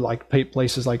now, like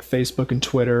places like Facebook and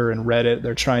Twitter and Reddit,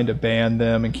 they're trying to ban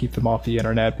them and keep them off the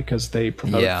internet because they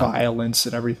promote violence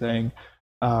and everything.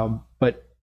 But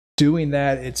doing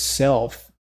that itself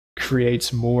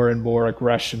creates more and more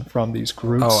aggression from these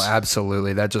groups. Oh,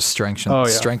 absolutely. That just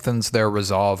strengthens their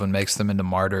resolve and makes them into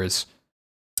martyrs.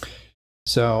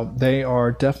 So they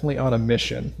are definitely on a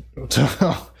mission.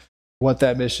 What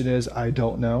that mission is, I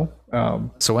don't know.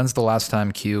 So when's the last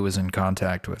time Q was in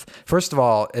contact with? First of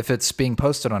all, if it's being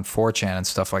posted on 4chan and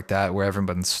stuff like that, where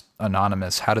everyone's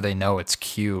anonymous, how do they know it's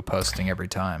Q posting every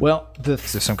time? Well,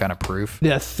 is there some kind of proof?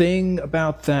 The thing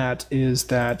about that is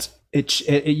that it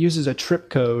uses a trip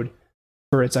code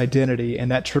for its identity, and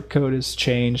that trip code is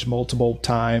changed multiple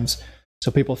times.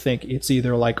 So people think it's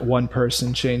either like one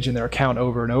person changing their account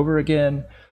over and over again,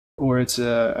 or it's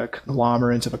a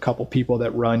conglomerate of a couple people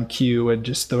that run Q and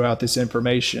just throw out this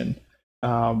information.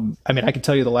 I mean, I can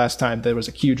tell you the last time there was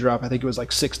a Q drop, I think it was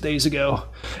like 6 days ago,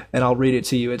 and I'll read it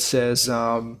to you. It says,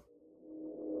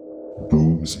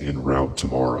 "Booms en route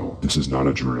tomorrow. This is not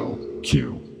a drill.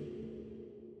 Q."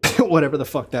 Whatever the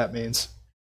fuck that means.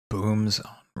 Booms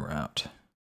en route.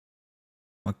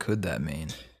 What could that mean?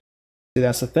 See,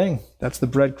 that's the thing. That's the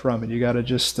breadcrumb, and you gotta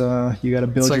just build it's like your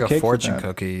cake. It's like a fortune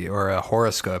cookie or a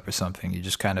horoscope or something. You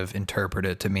just kind of interpret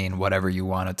it to mean whatever you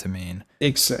want it to mean.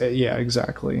 Yeah,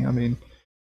 exactly. I mean,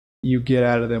 you get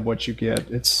out of them what you get.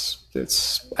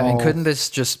 I mean, couldn't this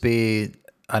just be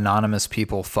anonymous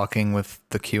people fucking with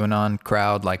the QAnon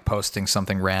crowd, like posting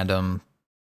something random?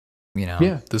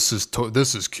 This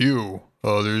is Q.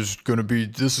 Oh, this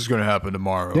is gonna happen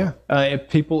tomorrow. Yeah, if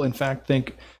people in fact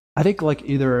think. I think like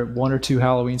either 1 or 2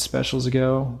 Halloween specials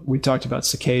ago, we talked about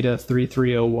Cicada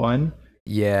 3301.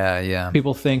 Yeah.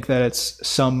 People think that it's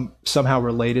somehow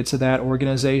related to that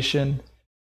organization,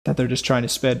 that they're just trying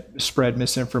to spread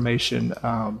misinformation,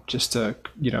 just to,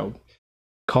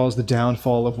 cause the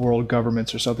downfall of world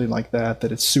governments or something like that,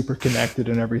 that it's super connected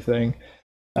and everything.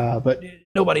 But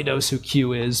nobody knows who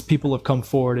Q is. People have come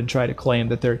forward and tried to claim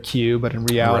that they're Q, but in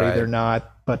reality they're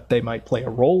not, but they might play a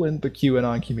role in the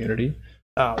QAnon community.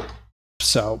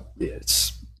 So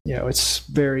it's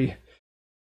very,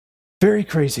 very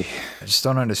crazy. I just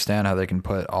don't understand how they can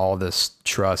put all this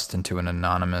trust into an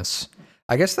anonymous.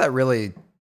 I guess that really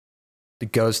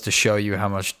goes to show you how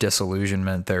much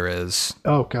disillusionment there is.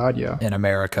 Oh God, yeah. In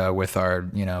America with our,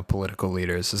 political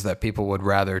leaders, is that people would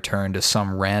rather turn to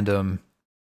some random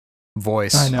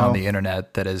voice on the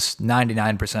internet that is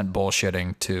 99%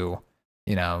 bullshitting to,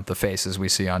 the faces we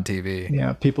see on TV.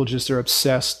 Yeah, people just are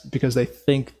obsessed because they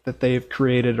think that they've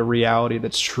created a reality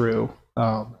that's true.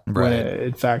 When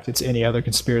in fact it's any other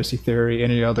conspiracy theory,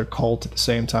 any other cult at the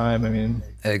same time. I mean,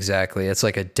 exactly. It's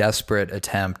like a desperate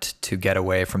attempt to get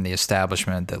away from the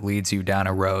establishment that leads you down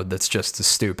a road that's just as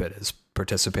stupid as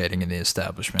participating in the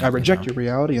establishment. I reject your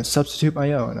reality and substitute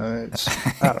my own.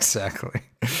 Exactly.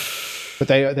 But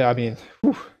they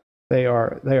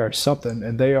are something,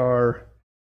 and they are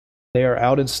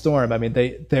out in storm. I mean,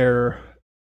 their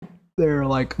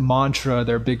like mantra,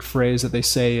 their big phrase that they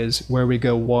say is, "Where we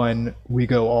go one, we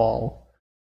go all,"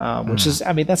 which is,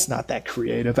 I mean, that's not that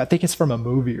creative. I think it's from a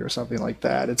movie or something like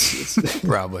that. It's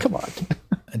probably. Come on.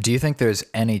 Do you think there's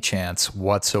any chance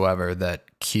whatsoever that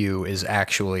Q is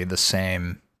actually the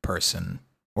same person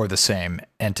or the same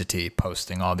entity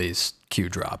posting all these Q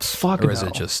drops? Or is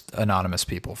it just anonymous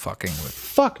people fucking with?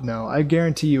 Fuck no. I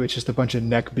guarantee you it's just a bunch of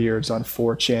neckbeards on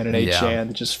 4chan and 8chan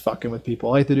that just fucking with people.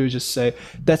 All you have to do is just say,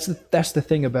 that's the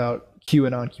thing about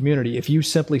QAnon community. If you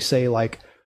simply say like,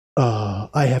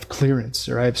 I have clearance,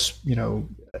 or I have,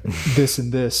 this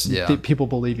and this, people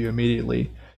believe you immediately.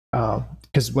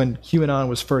 Because when QAnon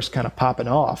was first kind of popping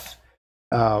off,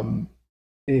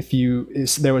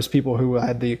 there was people who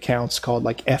had the accounts called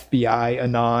like FBI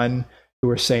Anon, who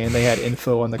were saying they had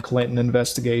info on the Clinton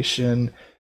investigation.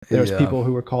 There was people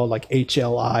who were called like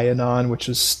HLI Anon, which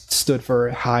stood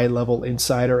for High Level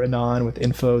Insider Anon, with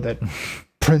info that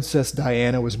Princess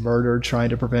Diana was murdered trying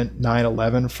to prevent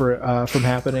 9/11 from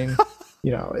happening.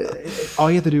 All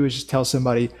you have to do is just tell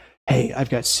somebody, hey, I've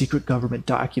got secret government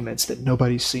documents that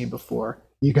nobody's seen before.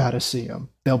 You got to see them.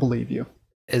 They'll believe you.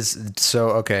 Is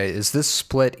this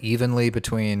split evenly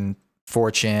between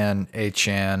 4chan,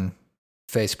 8chan,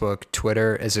 Facebook,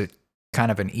 Twitter? Is it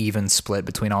kind of an even split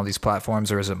between all these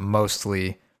platforms, or is it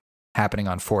mostly happening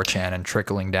on 4chan and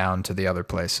trickling down to the other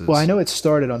places? Well, I know it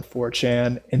started on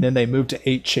 4chan, and then they moved to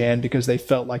 8chan because they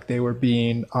felt like they were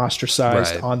being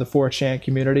ostracized on the 4chan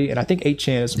community. And I think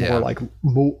 8chan is more like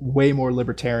way more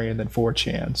libertarian than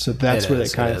 4chan. So that's where they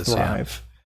kind of thrive. Yeah.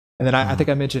 And then I think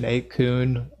I mentioned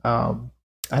 8kun.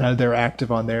 I know they're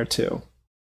active on there too.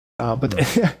 But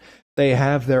they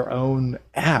have their own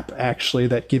app, actually,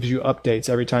 that gives you updates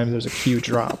every time there's a Q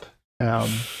drop.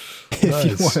 If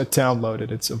you want to download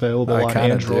it, it's available on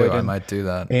Android. I might do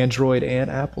that. Android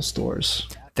and Apple stores.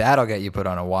 That'll get you put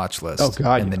on a watch list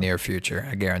in the near future.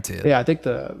 I guarantee it. Yeah, I think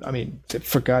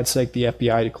for God's sake, the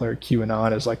FBI declared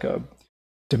QAnon as like a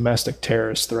domestic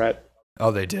terrorist threat.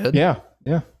 Oh, they did? Yeah.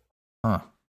 Huh.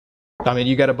 I mean,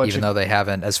 you got a bunch Even though they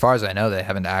haven't, as far as I know, they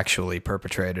haven't actually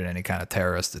perpetrated any kind of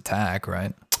terrorist attack,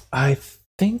 right? I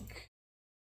think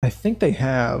they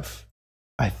have.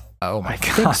 Oh my God.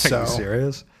 Think so. Are you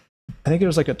serious? I think it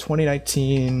was like a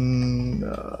 2019.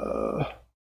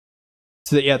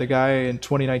 The guy in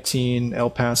 2019,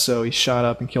 El Paso, he shot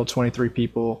up and killed 23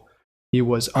 people. He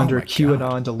was under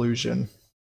QAnon delusion.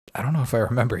 I don't know if I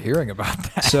remember hearing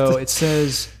about that. So it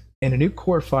says in a new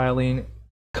court filing,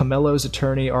 Camello's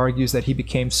attorney argues that he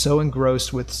became so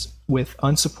engrossed with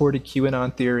unsupported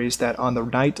QAnon theories that on the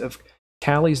night of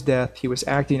Callie's death, he was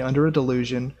acting under a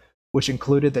delusion, which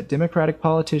included that Democratic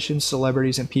politicians,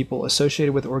 celebrities, and people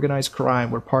associated with organized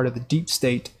crime were part of the deep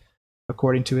state,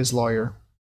 according to his lawyer.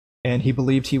 And he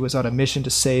believed he was on a mission to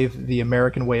save the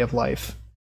American way of life.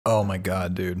 Oh my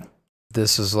God, dude.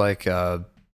 This is like a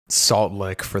salt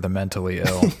lick for the mentally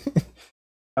ill.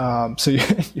 So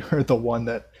you heard the one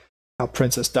that how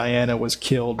Princess Diana was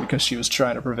killed because she was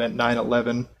trying to prevent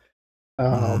 9/11.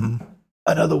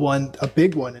 Another one, a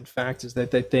big one, in fact, is that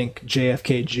they think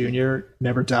JFK Jr.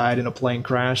 never died in a plane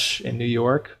crash in New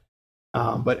York,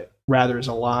 but rather is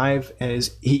alive, and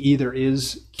he either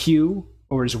is Q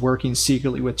or is working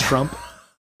secretly with Trump,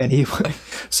 and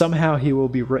somehow he will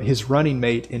be his running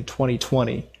mate in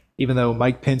 2020, even though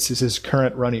Mike Pence is his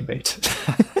current running mate.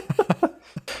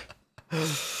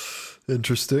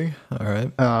 Interesting. All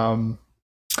right.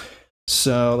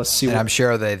 So let's see. And I'm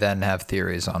sure they then have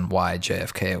theories on why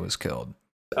JFK was killed.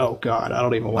 Oh God, I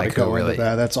don't even want Like, to go who into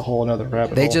that. That's a whole other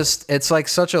rabbit They hole. just, it's like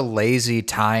such a lazy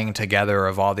tying together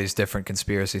of all these different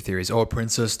conspiracy theories. Oh,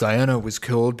 Princess Diana was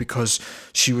killed because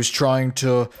she was trying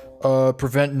to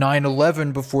prevent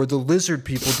 9/11 before the lizard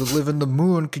people that live in the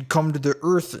moon could come to the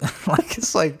earth. Like,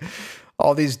 it's like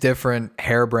all these different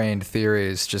harebrained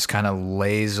theories just kind of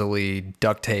lazily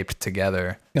duct taped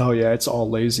together. Oh yeah, it's all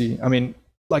lazy. I mean,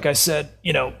 like I said,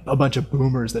 a bunch of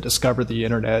boomers that discovered the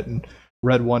internet and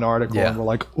read one article and were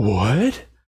like, "What?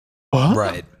 Huh?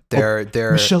 Right.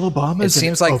 They're Michelle Obama." It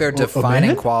seems like their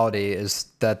defining man? quality is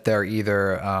that they're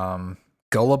either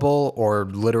gullible or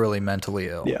literally mentally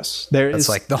ill. Yes, That's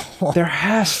like the whole. There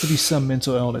has to be some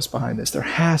mental illness behind this. There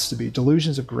has to be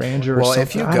delusions of grandeur. Or Well,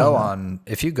 something.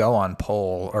 if you go on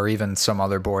Poll or even some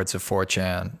other boards of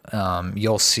 4chan,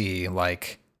 you'll see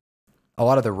like a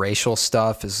lot of the racial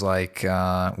stuff is like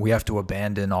we have to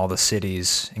abandon all the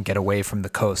cities and get away from the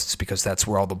coasts because that's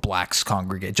where all the blacks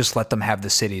congregate. Just let them have the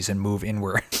cities and move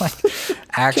inward. Like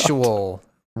actual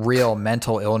real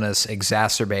mental illness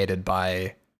exacerbated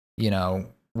by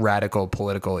radical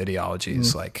political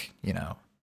ideologies like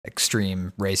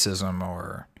extreme racism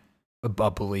or a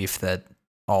belief that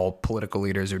all political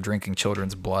leaders are drinking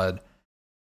children's blood.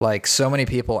 Like so many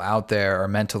people out there are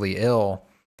mentally ill,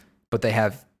 but they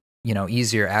have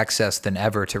easier access than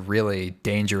ever to really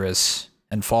dangerous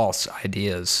and false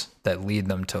ideas that lead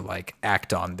them to like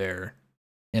act on their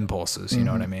impulses. You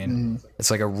know what I mean? It's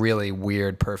like a really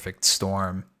weird, perfect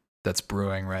storm that's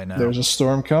brewing right now. There's a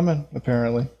storm coming,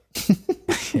 apparently.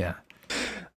 Yeah.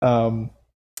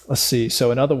 Let's see.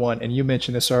 So another one, and you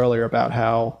mentioned this earlier about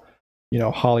how,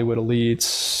 Hollywood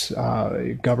elites,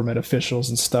 government officials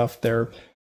and stuff, they're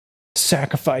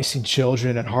sacrificing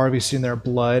children and harvesting their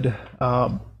blood.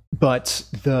 But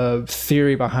the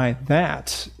theory behind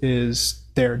that is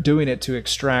they're doing it to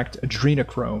extract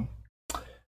adrenochrome.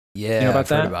 Yeah, I've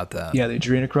heard about that. Yeah, the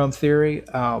adrenochrome theory.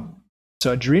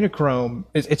 So adrenochrome,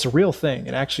 it's a real thing.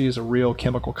 It actually is a real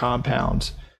chemical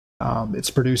compound. It's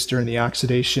produced during the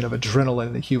oxidation of adrenaline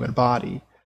in the human body.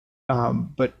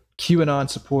 But QAnon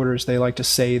supporters, they like to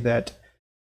say that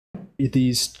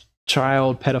these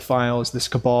child pedophiles, this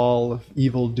cabal of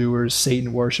evildoers,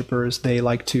 Satan worshipers, they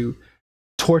like to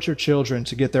torture children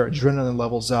to get their adrenaline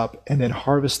levels up and then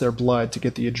harvest their blood to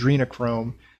get the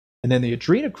adrenochrome. And then the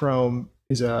adrenochrome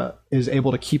is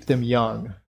able to keep them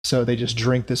young. So they just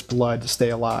drink this blood to stay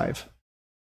alive.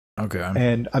 Okay.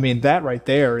 And I mean, that right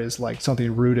there is like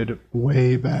something rooted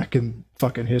way back in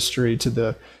fucking history to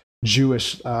the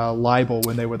Jewish libel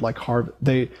when they would like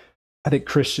I think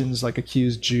Christians like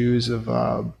accused Jews of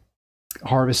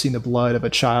harvesting the blood of a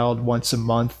child once a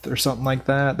month or something like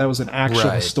that. That was an actual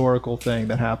historical thing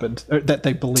that happened, or that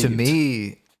they believed. To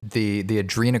me, the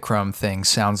adrenochrome thing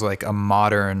sounds like a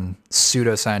modern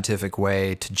pseudoscientific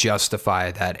way to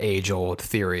justify that age-old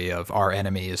theory of our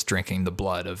enemy is drinking the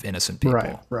blood of innocent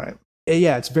people. Right.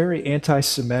 Yeah, it's very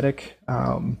anti-Semitic.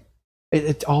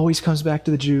 It always comes back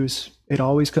to the Jews. It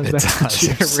always comes back to the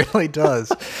Jews. It really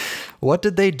does. What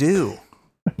did they do?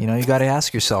 You got to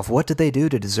ask yourself, what did they do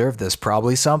to deserve this?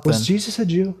 Probably something. Was Jesus a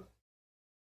Jew?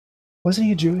 Wasn't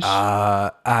he a Jewish?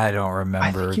 I don't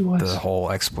remember I think he was. the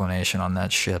whole explanation on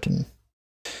that shit.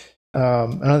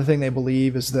 Another thing they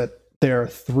believe is that there are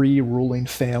 3 ruling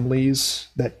families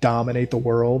that dominate the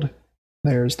world.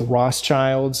 There's the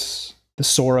Rothschilds, the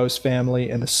Soros family,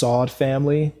 and the Saud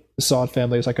family. The Saud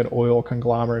family is like an oil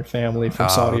conglomerate family from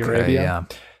Saudi Arabia.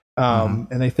 Yeah.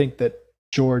 And they think that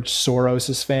George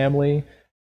Soros's family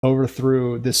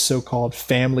overthrew this so-called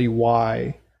Family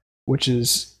Y, which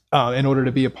is in order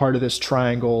to be a part of this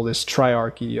triangle, this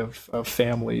triarchy of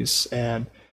families. And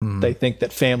they think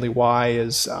that Family Y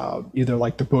is either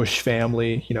like the Bush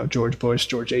family, George Bush,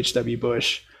 George H.W.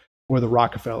 Bush, or the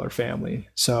Rockefeller family.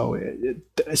 So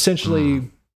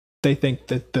essentially, they think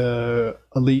that the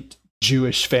elite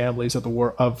Jewish families of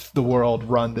the world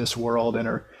run this world and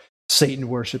are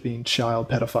Satan-worshipping child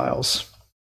pedophiles.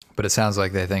 But it sounds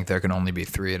like they think there can only be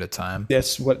 3 at a time.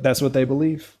 That's what they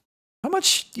believe. How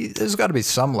much? There's got to be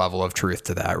some level of truth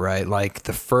to that, right? Like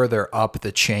the further up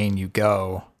the chain you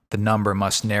go, the number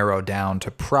must narrow down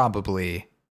to probably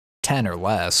 10 or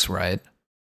less, right?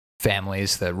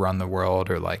 Families that run the world,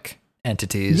 or like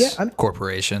entities,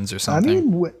 corporations, or something. I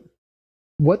mean,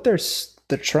 what they're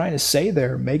trying to say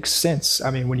there makes sense.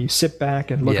 I mean, when you sit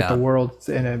back and look at the world,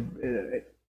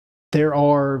 there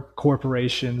are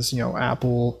corporations,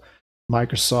 Apple,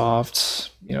 Microsoft,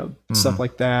 stuff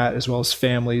like that, as well as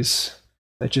families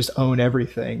that just own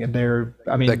everything. And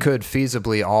that could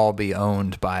feasibly all be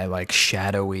owned by like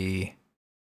shadowy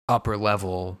upper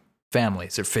level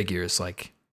families or figures,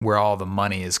 like where all the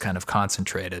money is kind of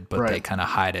concentrated, but they kind of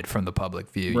hide it from the public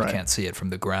view. You can't see it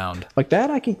from the ground. Like that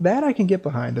I can get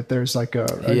behind, that there's like a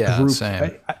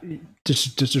group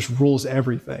just rules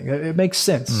everything. It makes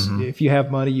sense. Mm-hmm. If you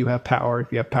have money, you have power.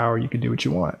 If you have power, you can do what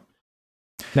you want.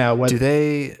 Now, do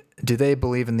they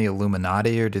believe in the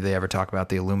Illuminati, or do they ever talk about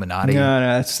the Illuminati?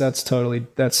 No, that's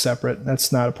separate.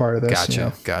 That's not a part of this.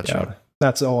 Gotcha. Yeah,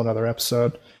 that's a whole another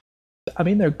episode. I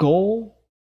mean, their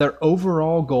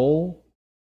overall goal,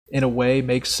 in a way,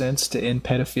 makes sense to end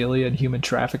pedophilia and human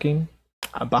trafficking.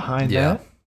 I'm behind that.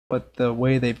 But the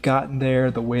way they've gotten there,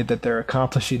 the way that they're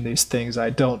accomplishing these things, I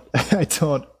don't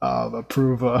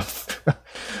approve of.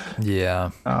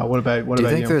 Yeah. What about you? Do you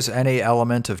think there's any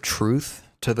element of truth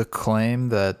to the claim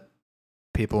that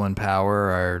people in power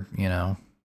are,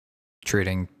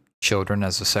 treating children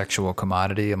as a sexual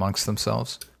commodity amongst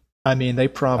themselves? I mean, they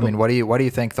probably. I mean, what do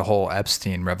you think the whole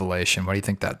Epstein revelation? What do you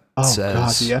think that says?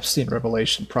 God, the Epstein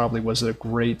revelation probably was a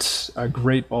great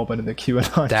moment in the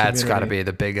QAnon. That's got to be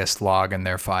the biggest log in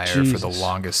their fire for the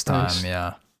longest time. Thanks.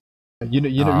 Yeah.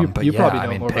 You probably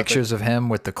know more pictures of him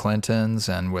with the Clintons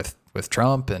and with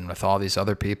Trump and with all these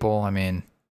other people. I mean,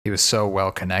 he was so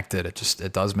well connected.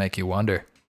 It does make you wonder.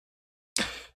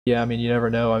 Yeah, I mean, you never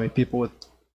know. I mean, people with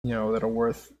that are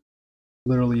worth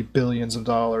literally billions of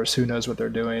dollars, who knows what they're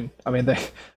doing. I mean, they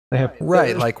have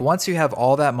like once you have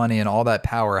all that money and all that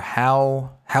power,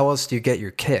 how else do you get your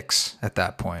kicks at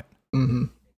that point? Mm-hmm.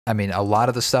 I mean, a lot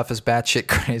of the stuff is batshit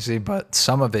crazy, but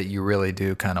some of it you really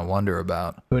do kind of wonder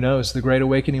about. Who knows? The Great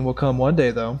Awakening will come one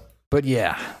day, though. But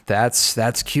yeah, that's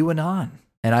QAnon,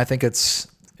 and I think it's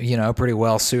pretty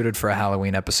well suited for a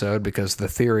Halloween episode because the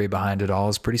theory behind it all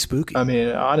is pretty spooky. I mean,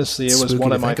 honestly, it was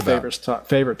one of my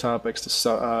favorite topics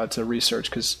to research,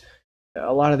 because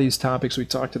a lot of these topics we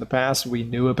talked in the past we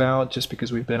knew about just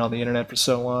because we've been on the internet for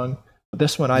so long. But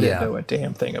this one I didn't know a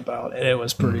damn thing about, and it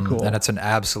was pretty cool. And it's an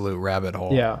absolute rabbit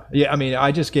hole. Yeah. I mean,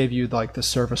 I just gave you like the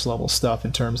surface level stuff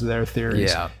in terms of their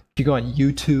theories. Yeah. If you go on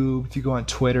YouTube, if you go on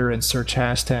Twitter and search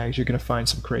hashtags, you're going to find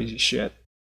some crazy shit.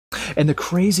 And the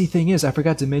crazy thing is, I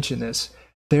forgot to mention this,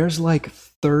 there's like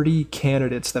 30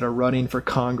 candidates that are running for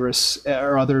Congress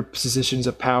or other positions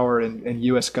of power in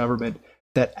U.S. government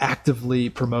that actively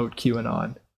promote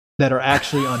QAnon, that are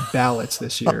actually on ballots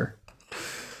this year.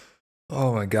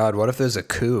 Oh my God, what if there's a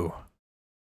coup?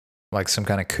 Like some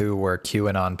kind of coup where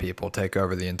QAnon people take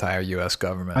over the entire U.S.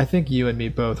 government. I think you and me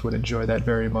both would enjoy that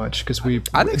very much, because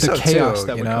I think so chaos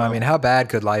too. I mean, how bad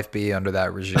could life be under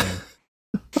that regime?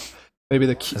 Maybe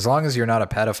as long as you're not a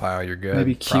pedophile, you're good.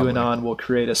 Maybe QAnon will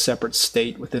create a separate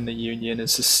state within the union and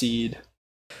secede.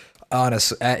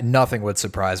 Honestly, nothing would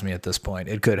surprise me at this point.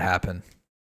 It could happen.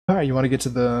 All right, you want to get to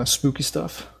the spooky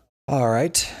stuff? All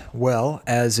right. Well,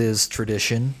 as is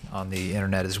tradition on the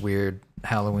Internet is Weird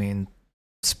Halloween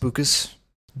Spookus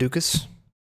Dukas,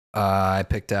 I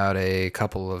picked out a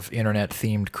couple of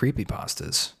internet-themed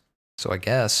creepypastas. So I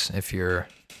guess if you're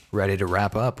ready to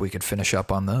wrap up, we could finish up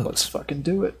on those. Let's fucking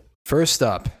do it. First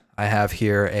up, I have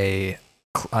here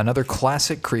another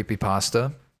classic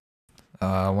creepypasta,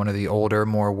 one of the older,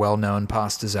 more well-known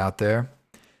pastas out there,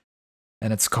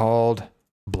 and it's called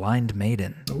Blind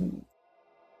Maiden. Ooh.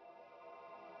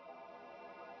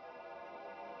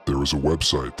 There is a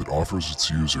website that offers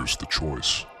its users the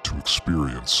choice to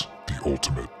experience the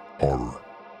ultimate horror.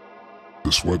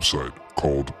 This website,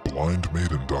 called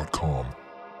blindmaiden.com,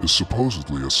 is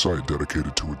supposedly a site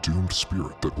dedicated to a doomed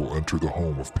spirit that will enter the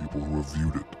home of people who have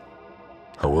viewed it.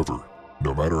 However,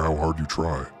 no matter how hard you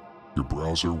try, your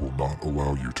browser will not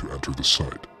allow you to enter the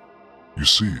site. You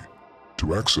see,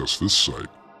 to access this site,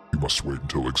 you must wait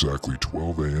until exactly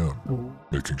 12 a.m.,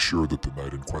 making sure that the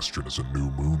night in question is a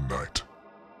new moon night.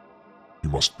 You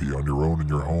must be on your own in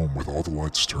your home with all the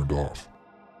lights turned off.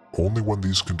 Only when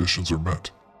these conditions are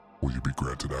met will you be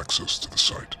granted access to the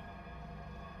site.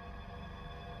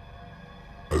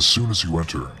 As soon as you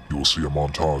enter, you will see a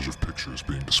montage of pictures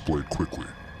being displayed quickly.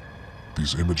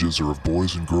 These images are of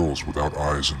boys and girls without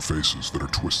eyes and faces that are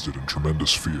twisted in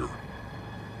tremendous fear.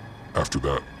 After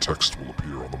that, text will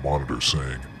appear on the monitor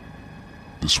saying,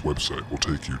 "This website will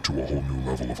take you to a whole new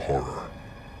level of horror.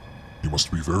 You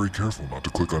must be very careful not to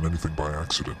click on anything by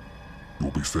accident. You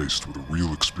will be faced with a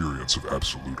real experience of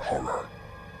absolute horror.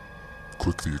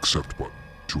 Click the accept button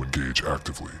to engage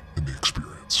actively in the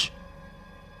experience.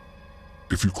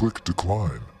 If you click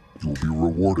decline, you will be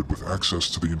rewarded with access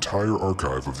to the entire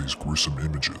archive of these gruesome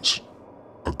images.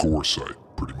 A gore site,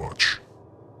 pretty much.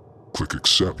 Click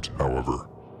accept, however,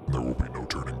 and there will be no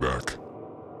turning back.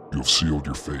 You have sealed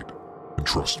your fate, and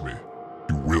trust me,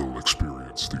 you will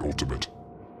experience the ultimate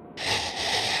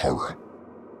horror."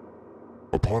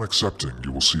 Upon accepting,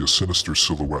 you will see a sinister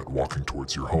silhouette walking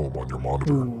towards your home on your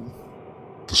monitor.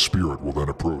 The spirit will then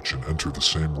approach and enter the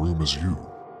same room as you.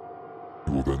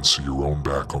 You will then see your own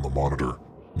back on the monitor,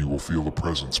 and you will feel a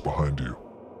presence behind you.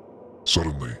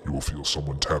 Suddenly, you will feel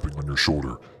someone tapping on your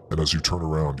shoulder, and as you turn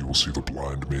around, you will see the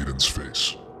blind maiden's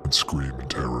face and scream in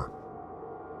terror.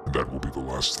 And that will be the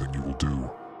last thing you will do.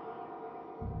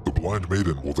 The blind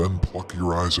maiden will then pluck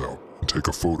your eyes out and take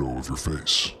a photo of your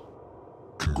face.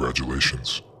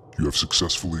 Congratulations, you have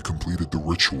successfully completed the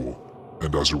ritual,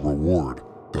 and as a reward,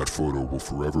 that photo will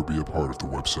forever be a part of the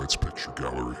website's picture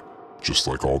gallery, just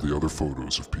like all the other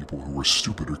photos of people who were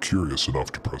stupid or curious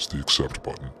enough to press the accept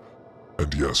button.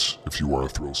 And yes, if you are a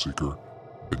thrill seeker,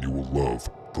 then you will love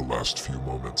the last few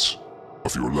moments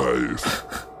of your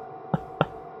life.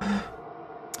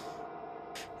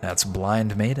 That's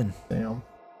Blind Maiden. Damn.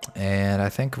 And I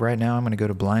think right now I'm going to go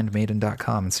to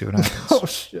blindmaiden.com and see what happens. Oh,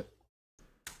 shit.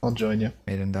 I'll join you.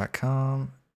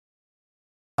 Maiden.com.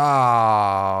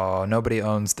 Oh, nobody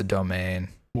owns the domain.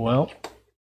 Well,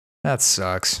 That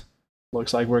sucks.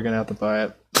 looks like we're going to have to buy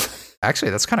it.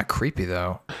 Actually, that's kind of creepy,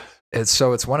 though. It's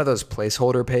one of those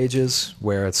placeholder pages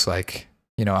where it's like,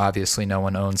 you know, obviously no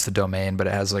one owns the domain, but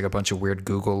it has like a bunch of weird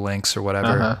Google links or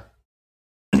whatever.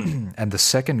 And the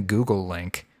second Google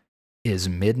link is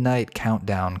Midnight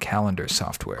Countdown calendar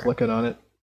software. Clicking on it.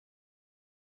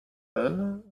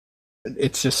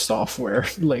 It's just software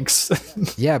links.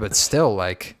 Yeah, but still,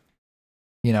 like,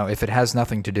 you know, if it has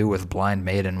nothing to do with Blind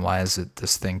Maiden, why is it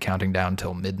this thing counting down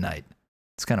till midnight?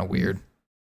 It's kind of weird.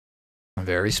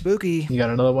 Very spooky. You got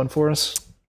another one for us?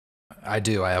 I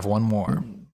do. I have one more.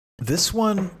 This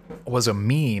one was a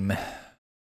meme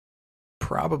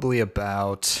probably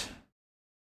about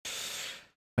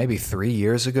maybe 3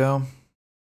 years ago.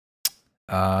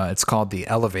 It's called the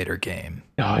Elevator Game.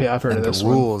 Oh, yeah, I've heard of this the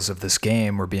one. rules of this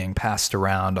game were being passed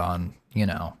around on, you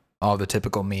know, all the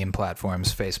typical meme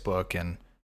platforms, Facebook and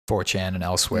 4chan and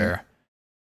elsewhere.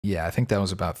 Yeah, I think that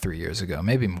was about 3 years ago.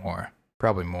 Maybe more.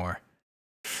 Probably more.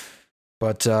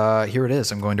 But here it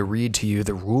is. I'm going to read to you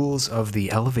the rules of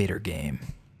the Elevator Game.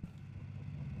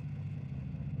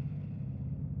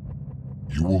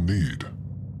 You will need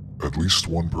at least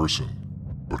one person,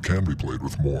 but can be played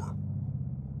with more.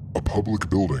 A public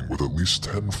building with at least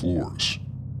 10 floors.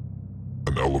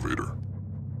 An elevator.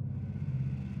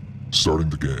 Starting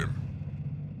the game.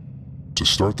 To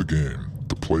start the game,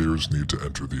 the players need to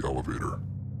enter the elevator.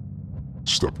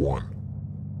 Step 1.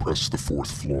 Press the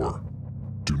 4th floor.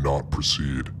 Do not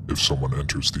proceed if someone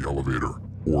enters the elevator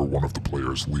or one of the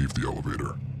players leave the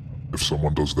elevator. If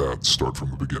someone does that, start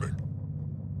from the beginning.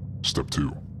 Step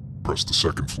 2. Press the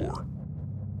 2nd floor.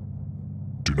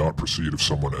 Do not proceed if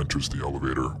someone enters the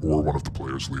elevator or one of the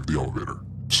players leave the elevator.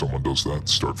 If someone does that,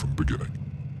 start from the beginning.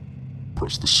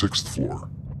 Press the 6th floor.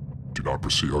 Do not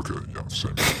proceed. Okay, yeah,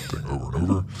 same thing over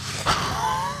and over.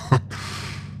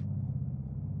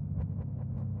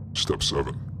 Step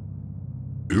 7.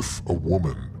 If a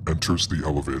woman enters the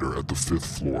elevator at the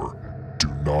 5th floor, do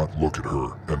not look at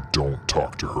her and don't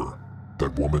talk to her.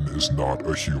 That woman is not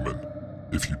a human.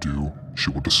 If you do, she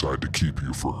will decide to keep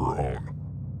you for her own.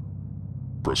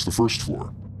 Press the 1st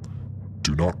floor.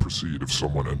 Do not proceed if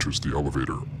someone enters the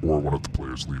elevator or one of the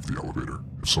players leave the elevator.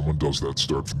 If someone does that,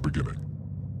 start from the beginning.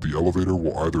 The elevator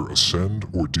will either ascend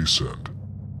or descend.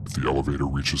 If the elevator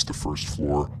reaches the 1st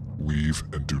floor, leave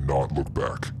and do not look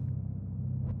back.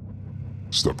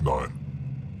 Step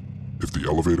 9. If the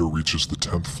elevator reaches the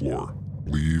 10th floor,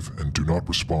 leave and do not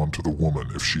respond to the woman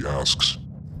if she asks,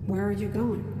 "Where are you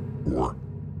going? or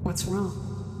What's wrong?"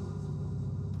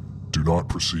 do not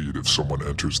proceed if someone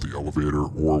enters the elevator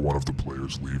or one of the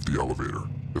players leave the elevator.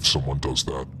 If someone does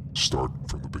that, start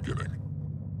from the beginning.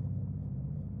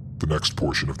 The next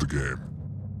portion of the game.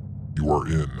 You are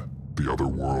in the other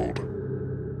world.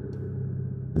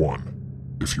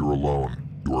 1. If you're alone,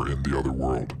 you are in the other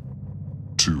world.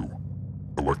 2.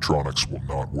 Electronics will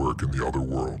not work in the other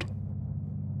world.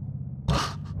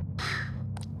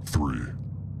 3.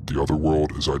 The other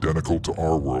world is identical to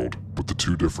our world, but the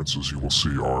two differences you will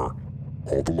see are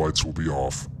all the lights will be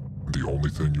off, and the only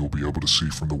thing you'll be able to see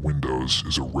from the windows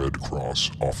is a red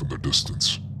cross off in the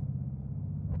distance.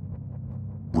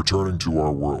 Returning to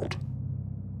our world.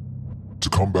 To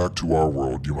come back to our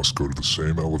world, you must go to the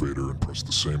same elevator and press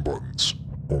the same buttons,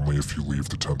 only if you leave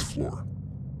the 10th floor.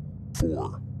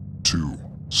 4, 2,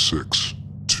 6,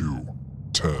 2,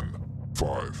 10,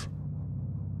 5.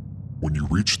 When you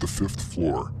reach the 5th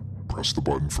floor, press the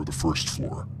button for the 1st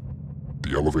floor.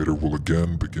 The elevator will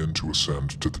again begin to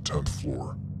ascend to the 10th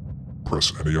floor.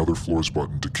 Press any other floor's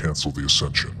button to cancel the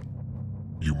ascension.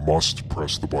 You must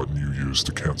press the button you used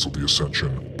to cancel the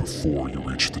ascension before you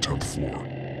reach the 10th floor.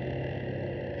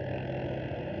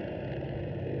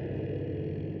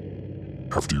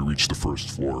 After you reach the first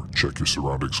floor, check your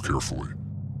surroundings carefully.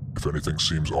 If anything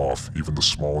seems off, even the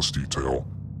smallest detail,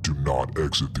 do not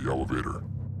exit the elevator.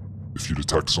 If you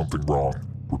detect something wrong,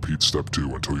 repeat step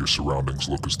 2 until your surroundings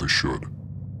look as they should.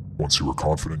 Once you are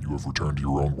confident you have returned to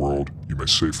your own world, you may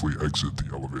safely exit the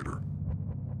elevator.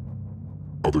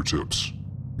 Other tips.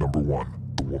 Number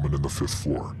 1, the woman in the 5th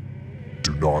floor.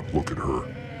 Do not look at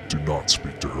her. Do not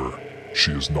speak to her.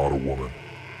 She is not a woman.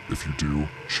 If you do,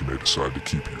 she may decide to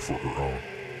keep you for her own.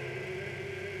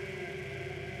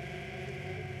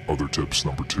 Other tips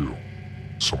number 2.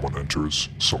 Someone enters,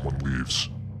 someone leaves.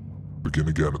 Begin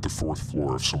again at the 4th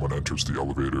floor if someone enters the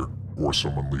elevator or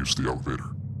someone leaves the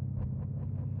elevator.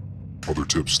 Other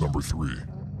tips number 3.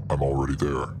 I'm already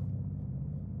there.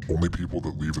 Only people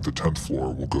that leave at the 10th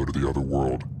floor will go to the other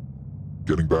world.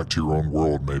 Getting back to your own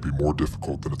world may be more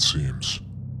difficult than it seems.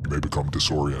 You may become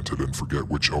disoriented and forget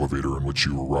which elevator in which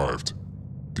you arrived.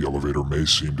 The elevator may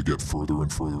seem to get further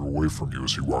and further away from you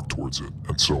as you walk towards it,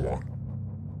 and so on.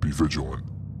 Be vigilant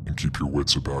and keep your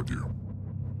wits about you.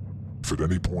 If at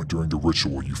any point during the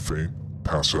ritual you faint,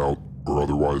 pass out, or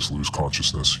otherwise lose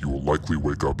consciousness, you will likely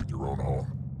wake up in your own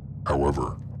home.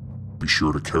 However, be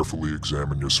sure to carefully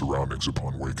examine your surroundings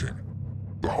upon waking.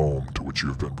 The home to which you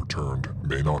have been returned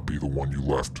may not be the one you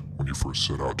left when you first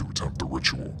set out to attempt the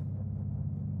ritual.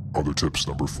 Other tips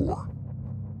number 4.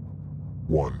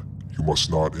 1. You must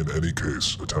not in any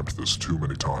case attempt this too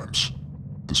many times.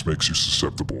 This makes you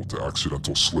susceptible to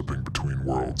accidental slipping between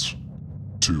worlds.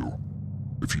 2.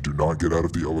 If you do not get out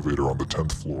of the elevator on the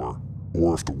 10th floor,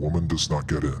 or if the woman does not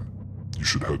get in, you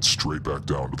should head straight back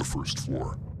down to the 1st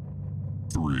floor.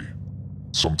 3.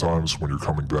 Sometimes when you're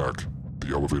coming back,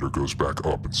 the elevator goes back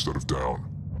up instead of down.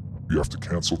 You have to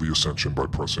cancel the ascension by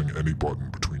pressing any button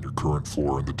between your current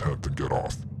floor and the 10th and get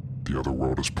off. The other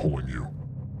world is pulling you.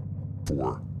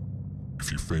 4.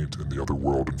 If you faint in the other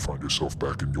world and find yourself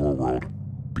back in your world,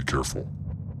 be careful.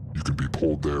 You can be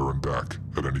pulled there and back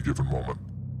at any given moment.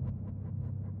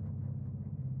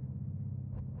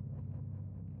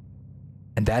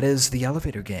 And that is the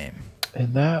elevator game.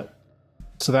 And that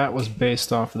was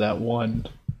based off of that one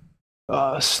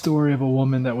story of a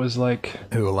woman that was like,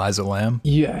 Who, Eliza Lamb?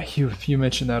 yeah, you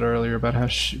mentioned that earlier about how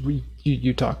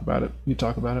you talk about it. You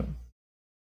talk about it.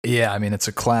 Yeah, I mean, it's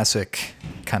a classic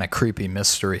kind of creepy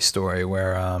mystery story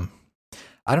where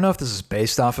I don't know if this is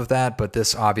based off of that, but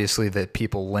this obviously that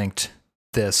people linked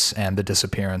this and the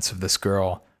disappearance of this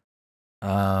girl.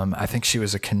 I think she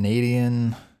was a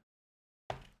Canadian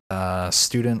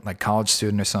student, like college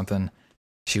student or something.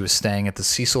 She was staying at the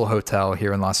Cecil Hotel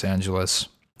here in Los Angeles.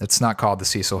 It's not called the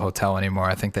Cecil Hotel anymore.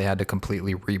 I think they had to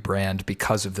completely rebrand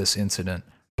because of this incident.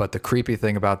 But the creepy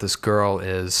thing about this girl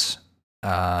is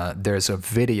there's a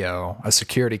video, a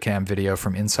security cam video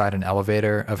from inside an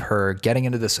elevator of her getting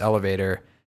into this elevator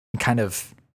and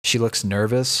she looks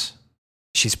nervous.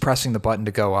 She's pressing the button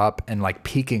to go up and like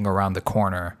peeking around the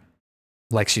corner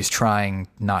like she's trying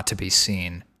not to be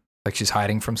seen, like she's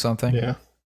hiding from something. Yeah.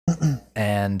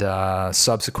 And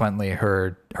subsequently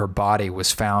her body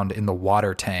was found in the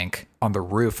water tank on the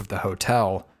roof of the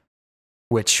hotel,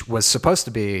 which was supposed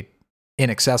to be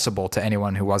inaccessible to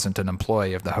anyone who wasn't an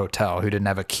employee of the hotel, who didn't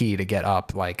have a key to get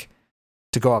up, like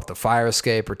to go up the fire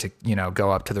escape or to,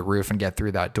 go up to the roof and get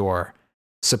through that door.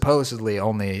 Supposedly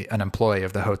only an employee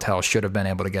of the hotel should have been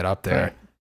able to get up there. Right.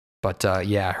 But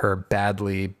her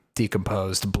badly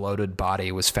decomposed, bloated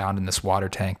body was found in this water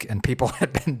tank, and people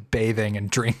had been bathing and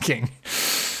drinking,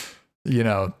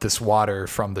 this water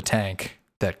from the tank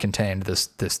that contained this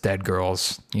dead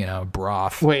girl's,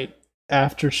 broth. Wait,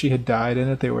 after she had died in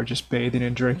it, they were just bathing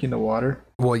and drinking the water?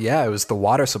 Well, yeah, it was the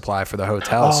water supply for the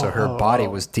hotel, so her body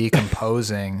was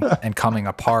decomposing and coming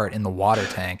apart in the water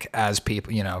tank as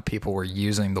people were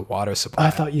using the water supply. I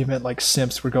thought you meant like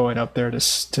simps were going up there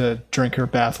to drink her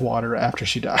bath water after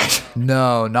she died.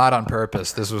 No, not on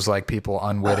purpose. This was like people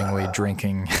unwittingly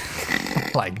drinking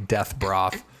like death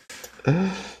broth.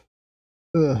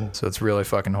 So it's really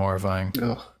fucking horrifying.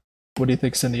 Ugh. What do you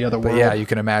think's in the other world? But yeah, you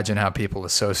can imagine how people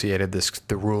associated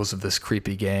the rules of this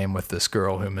creepy game with this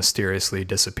girl who mysteriously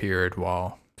disappeared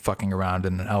while fucking around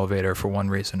in an elevator for one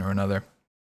reason or another.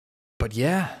 But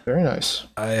yeah. Very nice.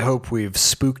 I hope we've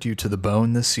spooked you to the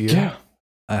bone this year. Yeah.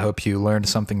 I hope you learned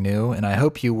something new, and I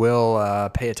hope you will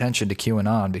pay attention to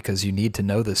QAnon because you need to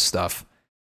know this stuff.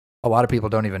 A lot of people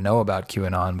don't even know about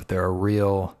QAnon, but they're a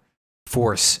real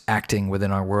force acting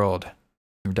within our world.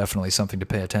 They're definitely something to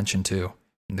pay attention to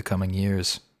in the coming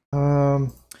years.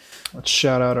 Let's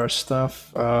shout out our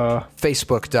stuff.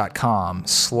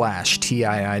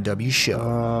 Facebook.com/TIIW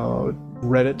show.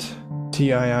 Reddit,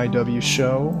 TIIW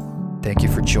show. Thank you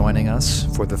for joining us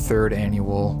for the 3rd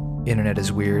annual Internet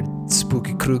is Weird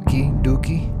Spooky Krooky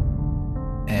Dookie.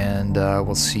 And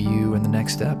we'll see you in the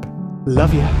next ep.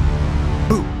 Love ya.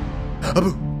 Boo.